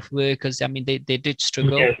side sort of workers, I mean, they did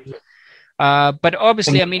struggle. But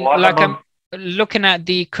obviously, I mean, what like I'm about looking at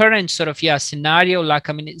the current sort of scenario, like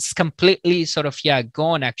I mean, it's completely sort of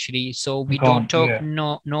gone actually. So we don't gone? talk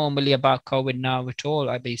Yeah. normally about COVID now at all.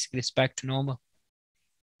 I basically it's back to normal.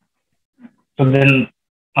 So then,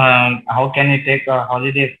 how can he take a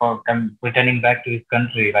holiday for returning back to his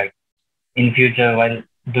country, like in future while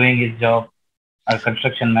doing his job, a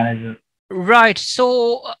construction manager? Right.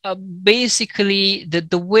 So basically,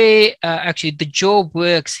 the way actually the job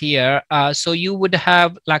works here. So you would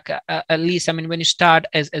have like at least, I mean, when you start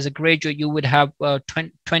as a graduate, you would have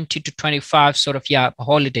 20 to 25 sort of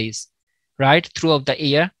holidays, right, throughout the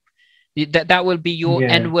year. That will be your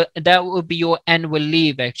Yeah. annual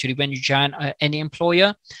leave actually when you join any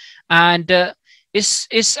employer. And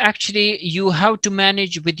it's actually you have to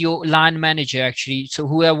manage with your line manager actually, so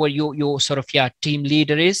whoever your sort of team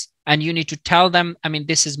leader is, and you need to tell them, I mean,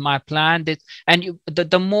 this is my plan, that, and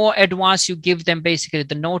the more advance you give them basically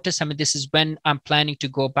the notice, I mean, this is when I'm planning to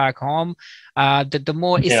go back home, the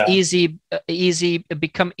more it's Yeah.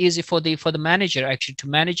 become easy for the manager actually to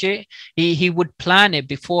manage it. He would plan it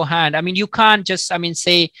beforehand. I mean, you can't just, I mean,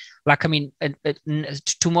 say like, I mean,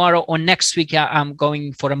 tomorrow or next week, I'm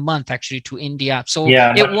going for a month actually to India. So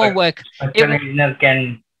Yeah. it But won't work. It structural will engineer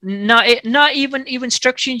can not even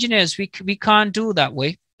structure engineers. We can't do that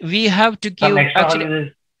way. We have to some give extra actually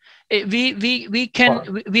holidays we can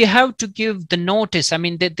for. we have to give the notice. I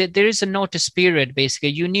mean, there is a notice period basically.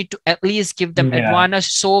 You need to at least give them Yeah.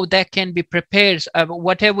 advance so that can be prepared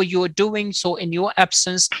whatever you're doing. So in your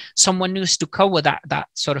absence, someone needs to cover that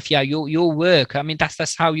sort of your work. I mean,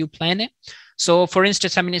 that's how you plan it. So for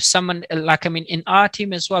instance, I mean, if someone like, I mean, in our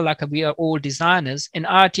team as well, like we are all designers in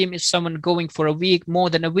our team, if someone going for a week, more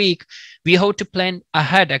than a week, we have to plan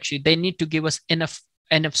ahead actually. They need to give us enough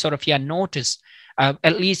sort of notice,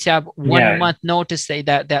 at least have one Yeah. month notice, say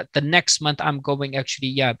that the next month I'm going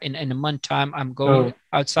actually, in a month time I'm going So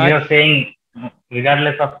outside. you're saying,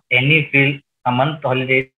 regardless of any field, a month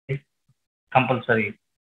holiday is compulsory.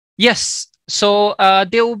 Yes. So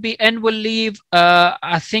there will be annual leave.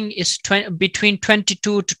 I think it's between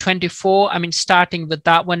 22 to 24. I mean, starting with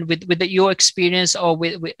that one, with your experience, or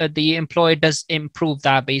with the employer does improve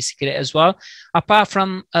that basically as well. Apart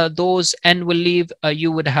from those annual leave,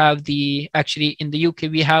 you would have the actually in the UK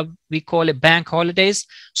we call it bank holidays.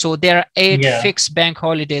 So there are 8 Yeah. fixed bank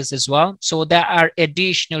holidays as well. So that are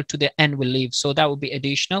additional to the annual leave. So that would be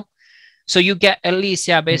additional. So you get at least,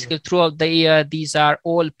 basically throughout the year, these are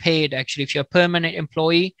all paid actually. If you're a permanent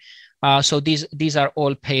employee, so these are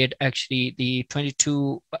all paid actually. The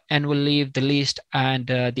 22 annual leave, the least, and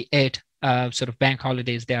the 8 sort of bank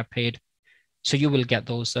holidays, they are paid. So you will get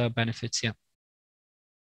those benefits. Yeah.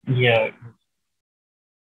 Yeah.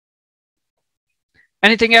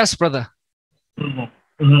 Anything else, brother? No,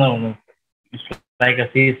 no, no. It's like a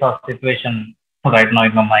seesaw situation right now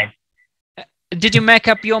in my mind. Did you make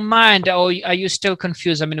up your mind, or are you still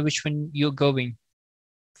confused? I mean, which one you're going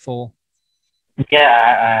for?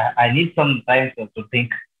 Yeah, I need some time to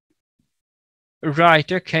think. Right.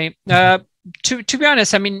 Okay. To be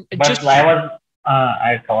honest, I mean, But just I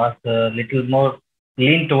was a little more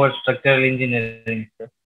lean towards structural engineering, sir.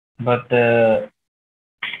 But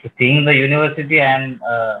seeing the university, I'm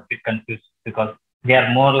a bit confused because they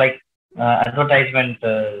are more like advertisement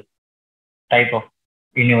type of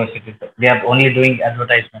universities. They are only doing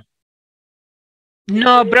advertisement.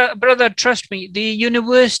 no, brother, trust me, the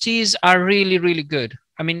universities are really, really good.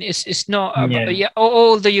 I mean, it's not, Yeah.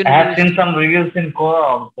 all the I have seen universities. some reviews in Quora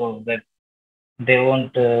also that they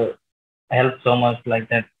won't help so much like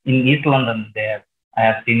that. In East London, I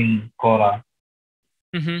have seen in Quora.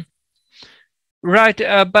 Hmm. Right,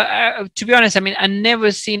 but to be honest, I mean, I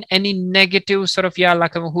never seen any negative sort of,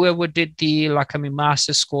 like, I mean, whoever did the, like, I mean,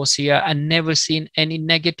 master's course here, I never seen any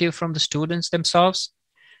negative from the students themselves.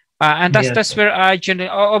 And that's Yes, that's sir. where I generally,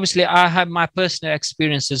 obviously, I have my personal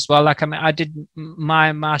experience as well. Like, I mean, I did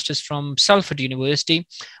my master's from Salford University,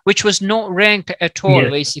 which was not ranked at all. Yes,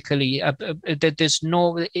 sir. Basically, there's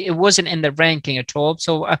no, it wasn't in the ranking at all.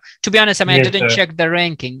 So, to be honest, I mean, I Yes, didn't sir. check the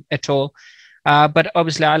ranking at all. But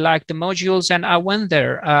obviously, I liked the modules, and I went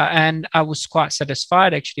there, and I was quite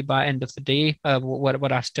satisfied actually by end of the day,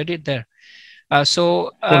 what I studied there.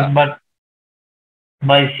 So So, but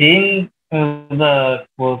by seeing the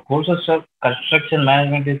courses of construction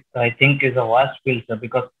management is, I think, is a vast field, sir,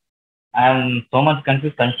 because I am so much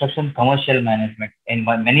confused. Construction commercial management and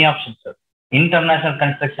many options, sir. International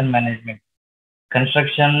construction management,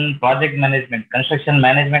 construction project management, construction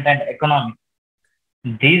management and economics.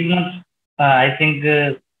 These ones, I think,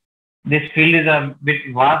 this field is a bit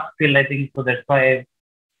vast field. I think so. That's why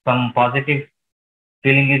some positive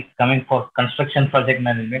feeling is coming for construction project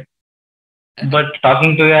management. But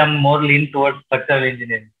talking to you, I'm more lean towards structural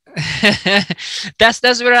engineering. That's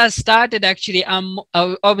where I started actually. I'm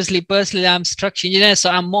obviously personally I'm structural engineer, so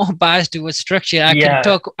I'm more biased towards structure. I can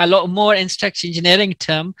talk a lot more in structural engineering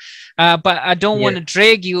term, but I don't want to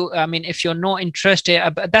drag you. I mean, if you're not interested,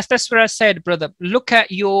 but that's where I said, brother, look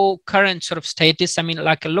at your current sort of status. I mean,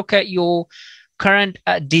 like look at your current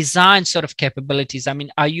design sort of capabilities. I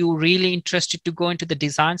mean, are you really interested to go into the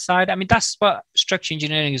design side? I mean, that's what structural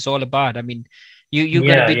engineering is all about. I mean, you're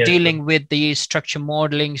going to be dealing with the structure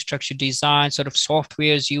modeling, structure design, sort of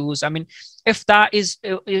softwares used. I mean, if that is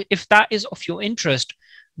of your interest,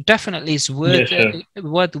 definitely it's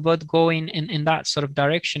worth going in that sort of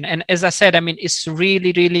direction. And as I said, I mean, it's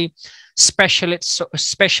really specialist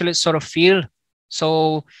sort of field.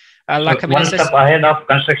 So like I mean, one step ahead of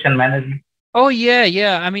construction management. Oh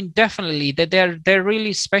yeah. I mean, definitely they're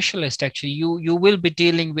really specialist. Actually, you will be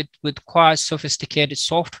dealing with quite sophisticated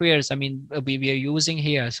softwares. I mean, we are using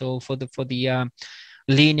here. So for the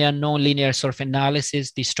linear, non-linear sort of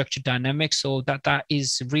analysis, the structure dynamics. So that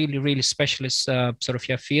is really specialist sort of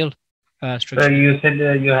your field. So you said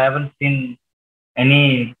you haven't seen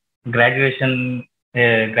any graduate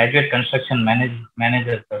construction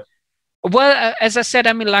manager. Well, as I said,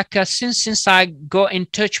 I mean, like since I got in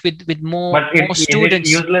touch with more students.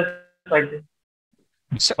 Is it useless by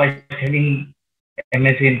studying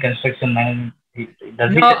MSc in construction management?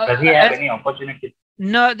 Does he have any opportunity?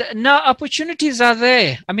 No opportunities are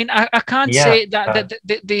there. I mean, I can't say that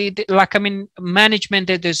the like I mean management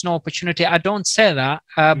there's no opportunity. I don't say that.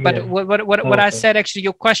 But what I said actually,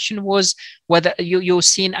 your question was whether you've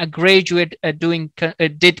seen a graduate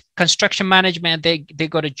did construction management, they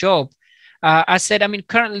got a job. I said, I mean,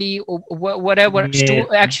 currently, whatever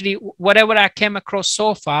I came across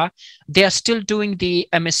so far, they are still doing the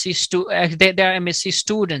MSc they are MSc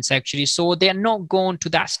students actually, so they are not going to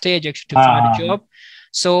that stage actually to find a job.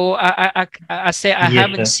 So I say I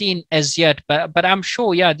haven't seen as yet, but I'm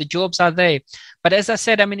sure, the jobs are there. But as I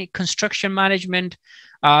said, I mean, construction management,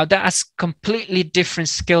 that's completely different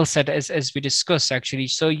skill set as we discussed actually.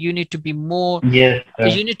 So you need to be more. You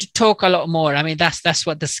need to talk a lot more. I mean, that's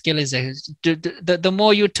what the skill is. The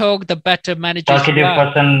more you talk, the better managers. Talkative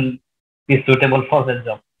person is suitable for the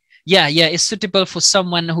job. Yeah, it's suitable for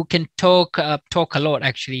someone who can talk a lot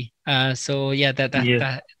actually. So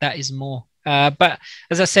that is more. But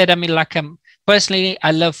as I said, I mean, like personally,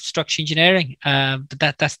 I love structural engineering.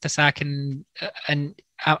 That's I can and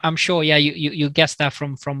I'm sure, you guessed that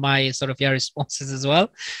from my sort of responses as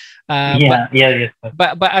well. But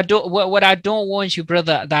I don't. What I don't want you,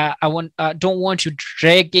 brother, that I don't want you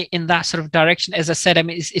drag it in that sort of direction. As I said, I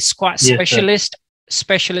mean, it's quite specialist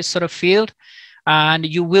sort of field, and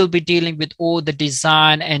you will be dealing with all the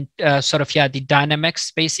design and sort of the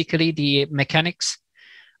dynamics, basically the mechanics.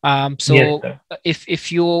 So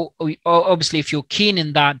if you're obviously if you're keen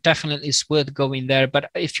in that, definitely it's worth going there. But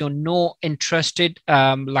if you're not interested,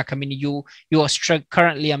 like I mean, you are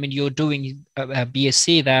currently, I mean, you're doing a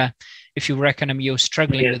BSc there. If you reckon, I mean, you're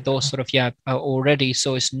struggling with those sort of already,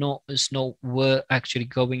 so it's not worth actually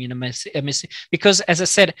going in MSc, because as I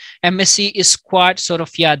said, MSc is quite sort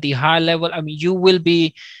of the high level. I mean, you will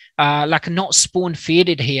be like not spoon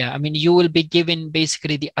feeded here. I mean, you will be given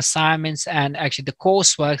basically the assignments and actually the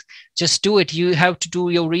coursework. Just do it. You have to do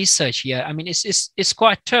your research here. I mean, it's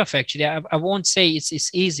quite tough actually. I won't say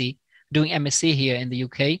it's easy doing MSc here in the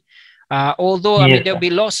UK. Although I mean, there'll be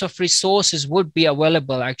lots of resources would be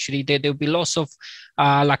available. Actually, there'll be lots of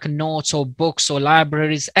like notes or books or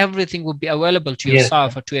libraries. Everything will be available to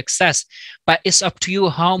yourself or to access. But it's up to you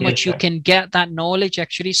how much you can get that knowledge.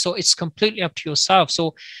 Actually, so it's completely up to yourself.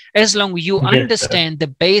 So as long as you understand the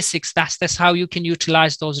basics, that's how you can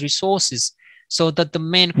utilize those resources. So that the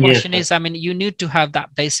main question is, I mean, you need to have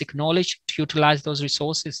that basic knowledge to utilize those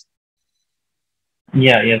resources.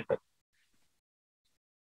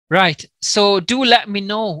 Right. So do let me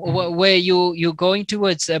know where you're going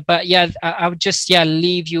towards. But I would just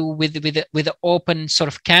leave you with the open sort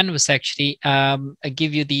of canvas. Actually, I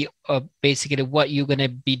give you the basically what you're going to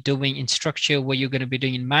be doing in structure, what you're going to be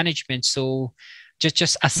doing in management. So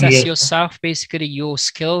just assess yourself, basically your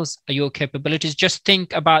skills, your capabilities. Just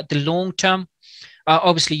think about the long term.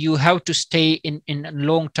 Obviously, you have to stay in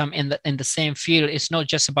long term in the same field. It's not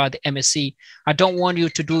just about the MSc. I don't want you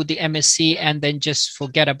to do the MSc and then just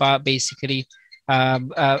forget about basically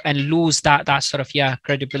and lose that sort of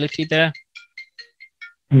credibility there.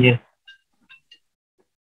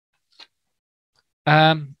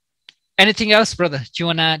 Anything else, brother? Do you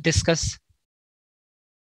want to discuss?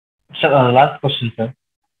 So last question, sir.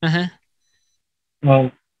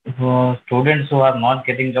 Well, for students who are not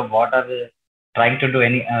getting job, what are the trying to do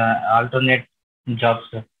any alternate jobs,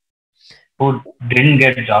 who didn't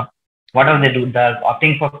get a job, what are they do? They're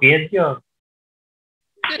opting for PhD or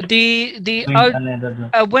The doing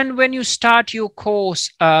another job? when you start your course,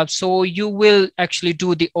 so you will actually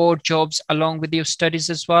do the odd jobs along with your studies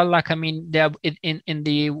as well. Like, I mean, they're in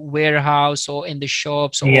the warehouse or in the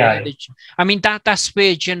shops, or in Yeah, the, I mean, that's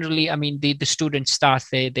where generally, I mean, the students start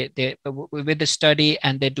they with the study,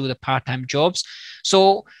 and they do the part-time jobs.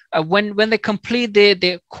 So when they complete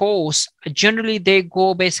their course, generally they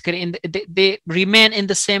go basically they remain in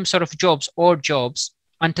the same sort of jobs or jobs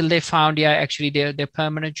until they found, yeah, actually their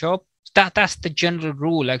permanent job. That's the general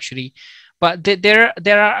rule actually. But there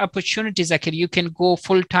are opportunities, actually you can go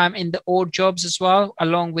full-time in the odd jobs as well,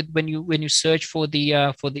 along with when you search for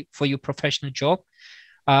the for your professional job.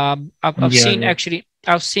 I've yeah, seen yeah. actually,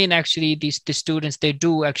 I've seen actually the students, they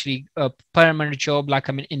do actually a permanent job, like,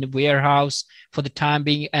 I mean, in the warehouse for the time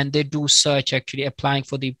being, and they do search, actually applying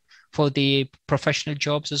for the professional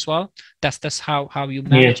jobs as well. That's how you Yes,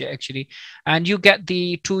 manage it actually. And you get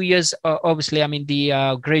the 2 years, obviously, I mean,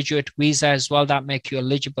 the graduate visa as well, that make you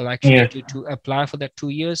eligible actually yes, to apply for that 2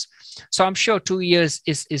 years. So I'm sure 2 years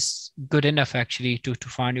is good enough actually to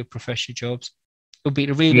find your professional jobs. It would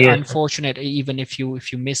be really yes. unfortunate even if you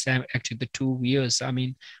miss actually the 2 years. I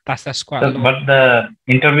mean, that's quite a So, lot. but the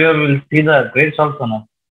interviewer will see the grades also, no?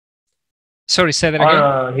 Sorry, say that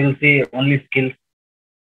Or again. he'll see only skills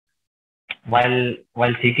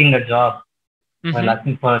while seeking a job, while Mm-hmm.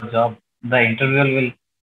 asking for a job. The interviewer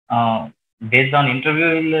will, based on interview,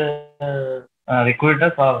 will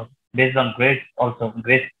recruiters, or based on grades also.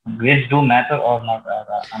 Grades do matter or not?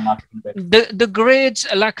 I'm asking that. The grades,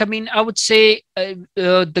 like, I mean, I would say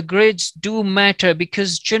the grades do matter,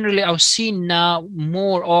 because generally I've seen now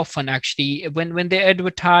more often actually when they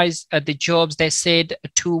advertise the jobs, they said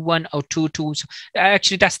 2-1 or 2-2. So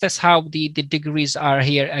actually that's how the degrees are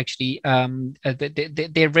here actually.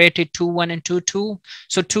 They're rated 2-1 and 2-2.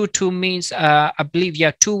 So 2-2 means I believe,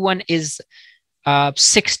 yeah, 2-1 is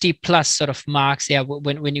 60 plus sort of marks, yeah,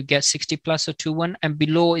 when you get 60 plus or 2-1, and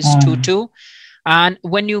below is 2-2. And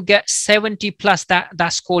when you get 70 plus,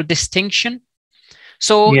 that's called distinction.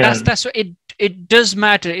 So Yeah, that's what it does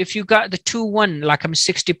matter. If you got the 2-1, like I'm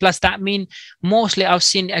 60 plus, that mean mostly I've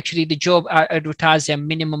seen actually the job advertised a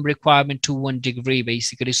minimum requirement 2-1 degree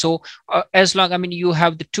basically. So as long, I mean, you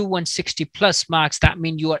have the 2-1 60 plus marks, that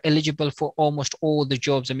mean you are eligible for almost all the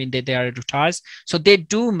jobs. I mean, they are advertised, so they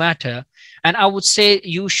do matter. And I would say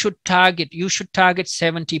you should target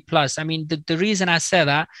 70 plus. I mean, the reason I say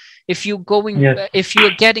that, yes, if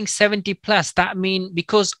you're getting 70 plus, that means,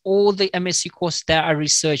 because all the MSc courses there are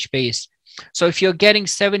research based. So if you're getting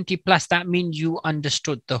 70 plus, that means you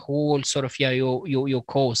understood the whole sort of, yeah, your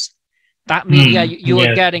course. That means, yeah, you are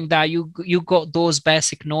yes, getting that, you got those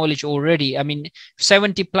basic knowledge already. I mean,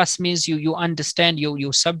 70 plus means you understand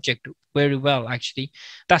your subject very well actually.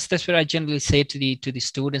 That's what I generally say to the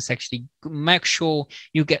students actually. Make sure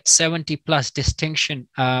you get 70 plus distinction,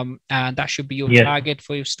 and that should be your yes, target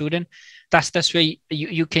for your student. That's where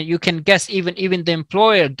you can guess, even the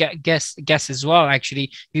employer guess as well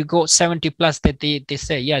actually. You got 70 plus, that they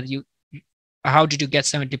say, yeah, how did you get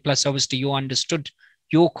 70 plus? Obviously you understood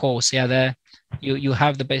your course, yeah, there you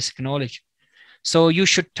have the basic knowledge. So you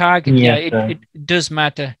should target, yeah, yes, it does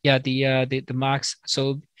matter, yeah, the marks.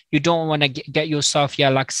 So you don't want to get yourself, yeah,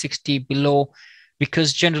 like 60 below,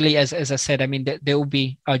 because generally, as I said, I mean, there will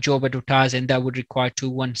be a job advertised and that would require to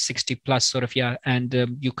 160 plus sort of, yeah, and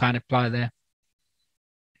you can't apply there.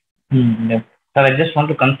 yes. Sir, I just want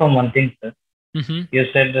to confirm one thing, sir. Mm-hmm. You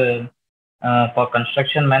said for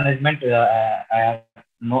construction management, I have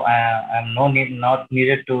I'm no need not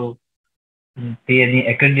needed to see any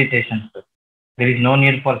accreditation, sir. There is no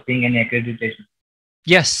need for seeing any accreditation.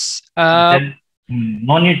 Yes. You said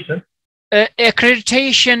no need, sir.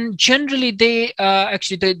 Accreditation, generally they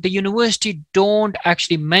actually the university don't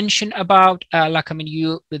actually mention about, like, I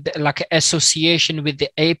mean, like association with the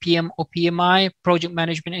APM or PMI, project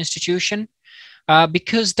management institution,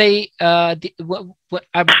 because I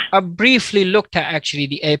briefly looked at actually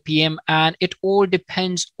the APM, and it all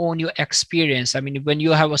depends on your experience. I mean, when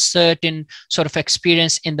you have a certain sort of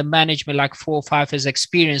experience in the management, like 4 or 5 years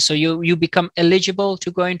experience, so you become eligible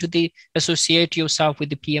to go into the associate yourself with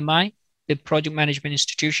the PMI, the project management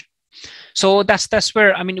institution. So that's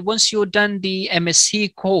where, I mean, once you're done the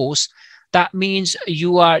MSc course, that means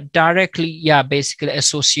you are directly, yeah, basically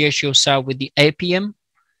associate yourself with the APM.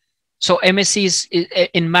 So MSc is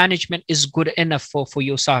in management is good enough for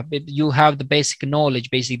yourself. You have the basic knowledge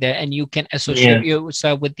basically there, and you can associate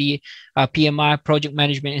yourself with the PMI, Project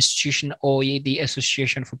Management Institution, or the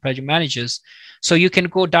Association for Project Managers. So you can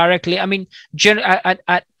go directly. I mean,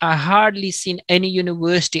 I hardly seen any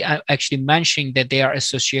university actually mentioning that they are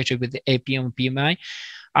associated with the APM PMI.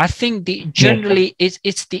 I think generally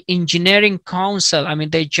it's the engineering council. I mean,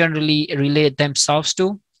 they generally relate themselves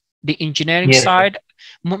to the engineering side.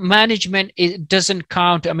 Management, it doesn't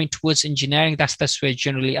count, I mean, towards engineering. That's where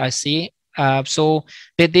generally I see. So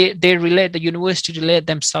they relate, the university relate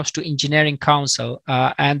themselves to engineering council,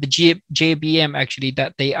 and the JBM actually,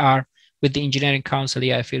 that they are with the engineering council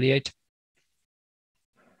affiliate.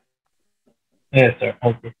 Yes, sir.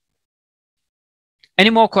 Okay.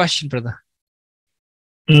 Any more question, brother?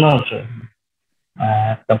 No, sir.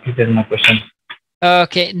 I completed my question.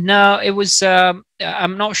 Okay, no, it was.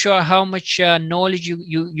 I'm not sure how much knowledge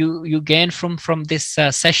you gain from this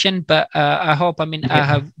session, but I hope, I mean, I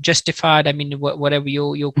have justified, I mean, whatever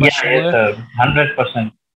your question were. Yes, sir.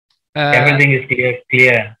 100%. Everything is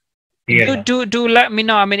clear. Do let me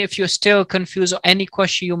know. I mean, if you're still confused or any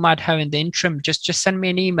question you might have in the interim, just send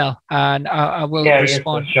me an email and I will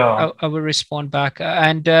respond. Yes, sure. I will respond back.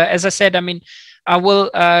 And as I said, I mean, I will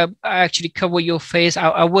actually cover your face.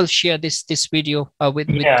 I will share this video with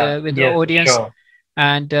the audience. Sure.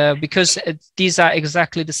 And because these are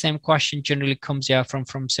exactly the same question generally comes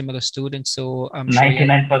from similar students. So I'm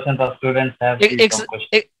 99% of students have these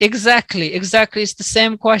questions. Exactly. It's the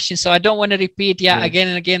same question. So I don't want to repeat again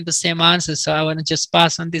and again the same answer. So I want to just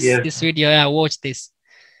pass on this video. Watch this.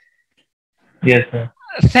 Yes, sir.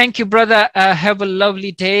 Thank you, brother. Have a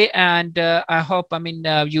lovely day, and I hope, I mean,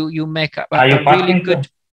 you make a really good.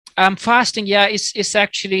 I'm fasting. Yeah, it's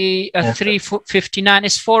actually 3:59.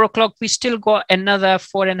 It's 4 o'clock. We still got another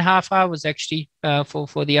 4.5 hours actually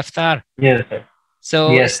for the iftar. Yes, sir.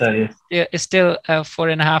 So yes, sir. Yes. Yeah, it's still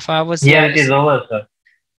 4.5 hours. Yeah, it is over, sir.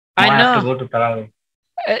 I know. I have to go to Tarawih.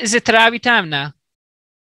 Is it Tarawih time now?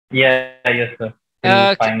 Yeah. Yes, sir.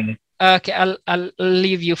 5 minutes. Okay, I'll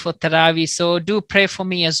leave you for Tarawih. So do pray for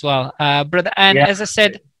me as well, brother. And as I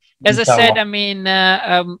said, I mean,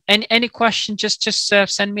 any question, just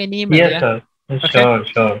send me an email. Yes, sir. Okay?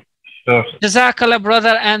 Sure. Jazakallah,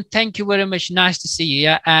 brother, and thank you very much. Nice to see you.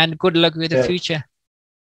 Yeah, and good luck with the future.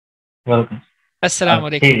 Welcome. Assalamu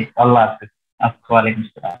alaikum. Allah Hafiz. Assalamu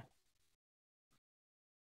alaikum.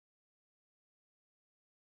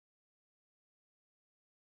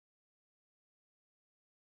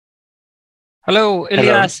 Hello,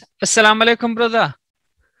 Ilyas. Assalamu alaikum, brother.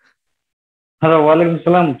 Hello, walaikum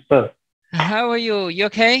salam, sir. How are you? You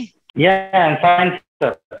okay? Yeah, I'm fine,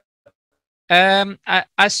 sir.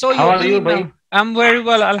 I saw your email. You, I'm very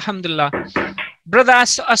well, alhamdulillah. Brother,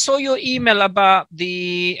 I saw your email about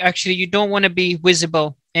actually you don't want to be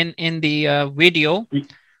visible in the video.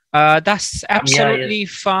 That's absolutely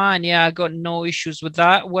fine. Yeah, I got no issues with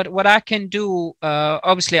that. What I can do,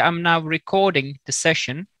 obviously I'm now recording the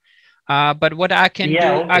session. But what I can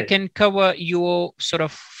do, I can cover your sort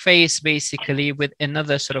of face basically with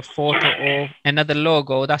another sort of photo or another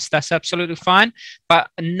logo. That's absolutely fine. But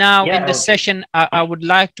now in the session, I would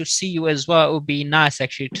like to see you as well. It would be nice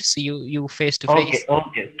actually to see you face to face.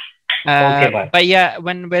 Okay. But yeah,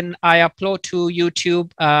 when I upload to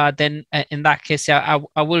YouTube, then in that case,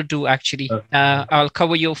 I will do actually. I'll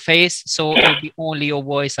cover your face, so it'll be only your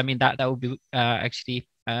voice. I mean that would be actually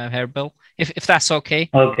hearable, if that's okay.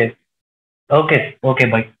 Okay,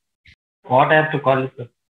 bye. What I have to call you, sir?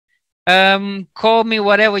 Call me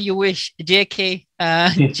whatever you wish. JK,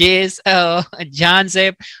 Jays,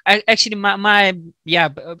 Jahanzeb. Actually, my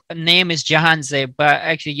name is Jahanzeb, but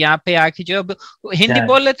actually यहाँ पे आके जो हिंदी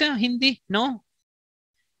बोल लेते हैं Hindi no?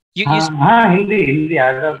 हाँ हिंदी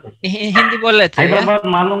आ जाता है. हिंदी बोल लेते हैं. हैदराबाद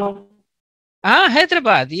मालूम है? हाँ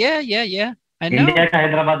Hyderabad. Yeah. I know. India का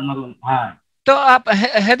हैदराबाद मालूम. हाँ. तो आप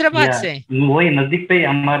हैदराबाद से? वही नजदीक पे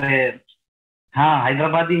हमारे. हाँ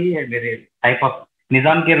हैदराबादी ही है मेरे टाइप ऑफ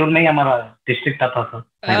निजाम के रूल में ही हमारा डिस्ट्रिक्ट आता था.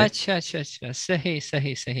 अच्छा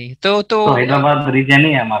सही. तो हैदराबाद रीजन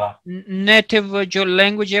ही है हमारा. नेटिव जो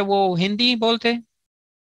लैंग्वेज है वो हिंदी बोलते हैं?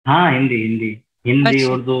 हाँ हिंदी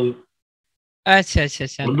उर्दू. अच्छा.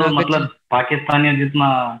 उर्दू मतलब पाकिस्तानी जितना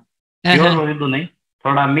प्योर उर्दू नहीं,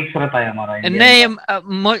 थोड़ा मिक्स रहता है हमारा. नहीं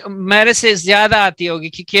मेरे से ज्यादा आती होगी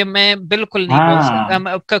क्योंकि मैं बिल्कुल नहीं बोल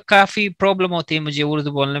सकता. काफी प्रॉब्लम होती है मुझे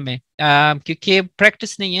उर्दू बोलने में क्योंकि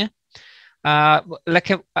प्रैक्टिस नहीं है.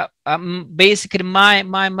 basically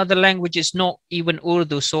my mother language is not even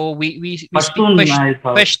Urdu, so we speak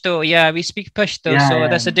Pashto. Yeah, we speak Pashto, so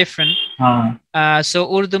that's a different. So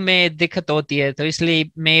Urdu में दिक्कत होती है, तो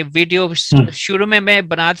इसलिए मैं वीडियो शुरू में मैं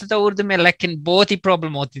बनाता था उर्दू में, लेकिन बहुत ही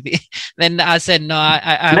प्रॉब्लम होती थी. Then I said no,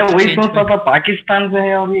 I मैं वही सोचता था पाकिस्तान से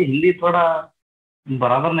है और ये हिंदी थोड़ा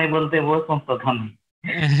बराबर नहीं बोलते, वो सोचता था मैं.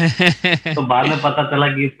 तो बाद में पता चला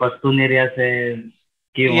कि पश्तून एरिया से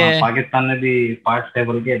कि वहाँ पाकिस्तान में भी पार्ट्स है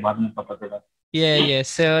बोल के बाद में पता चला. Yeah.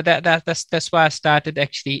 So that's why I started.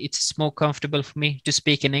 Actually, it's more comfortable for me to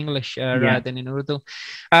speak in English rather than in Urdu.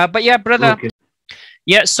 But yeah, brother. Okay.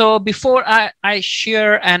 Yeah. So before I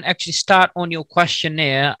share and actually start on your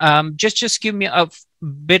questionnaire, just give me a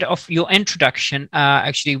bit of your introduction.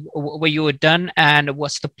 Actually, where you were done and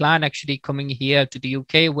what's the plan actually coming here to the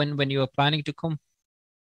UK when you are planning to come.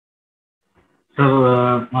 So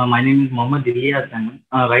my name is Mohammed Ilyas, and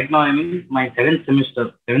right now I'm in my seventh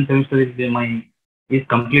semester. Seventh semester is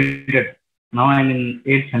completed. Now I'm in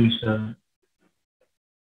 8th semester,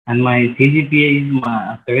 and my CGPA is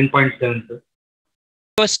 7.7.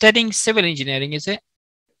 You're studying civil engineering, is it?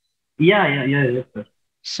 Yeah, yes, sir.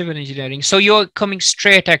 Civil engineering. So you're coming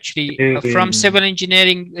straight actually from civil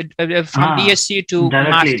engineering from BSc to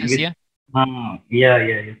masters, yeah?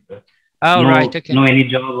 Yes, sir. Oh, right, okay. No any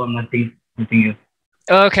job or nothing else.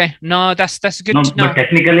 Okay, no, that's good to know. But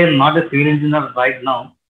technically I'm not a civil engineer right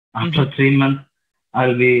now. After 3 months,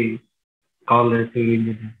 I'll be called a civil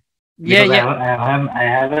engineer. I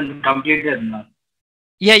haven't completed now.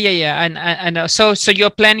 Yeah. And so you're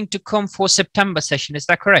planning to come for September session, is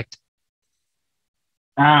that correct?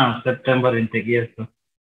 September intake, yes, sir.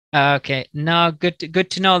 Okay, no, good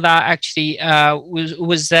to know that actually that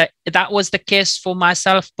was the case for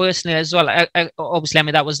myself personally as well. Obviously, I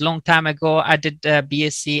mean, that was a long time ago. I did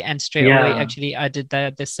BSc and straight away actually I did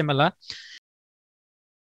the similar.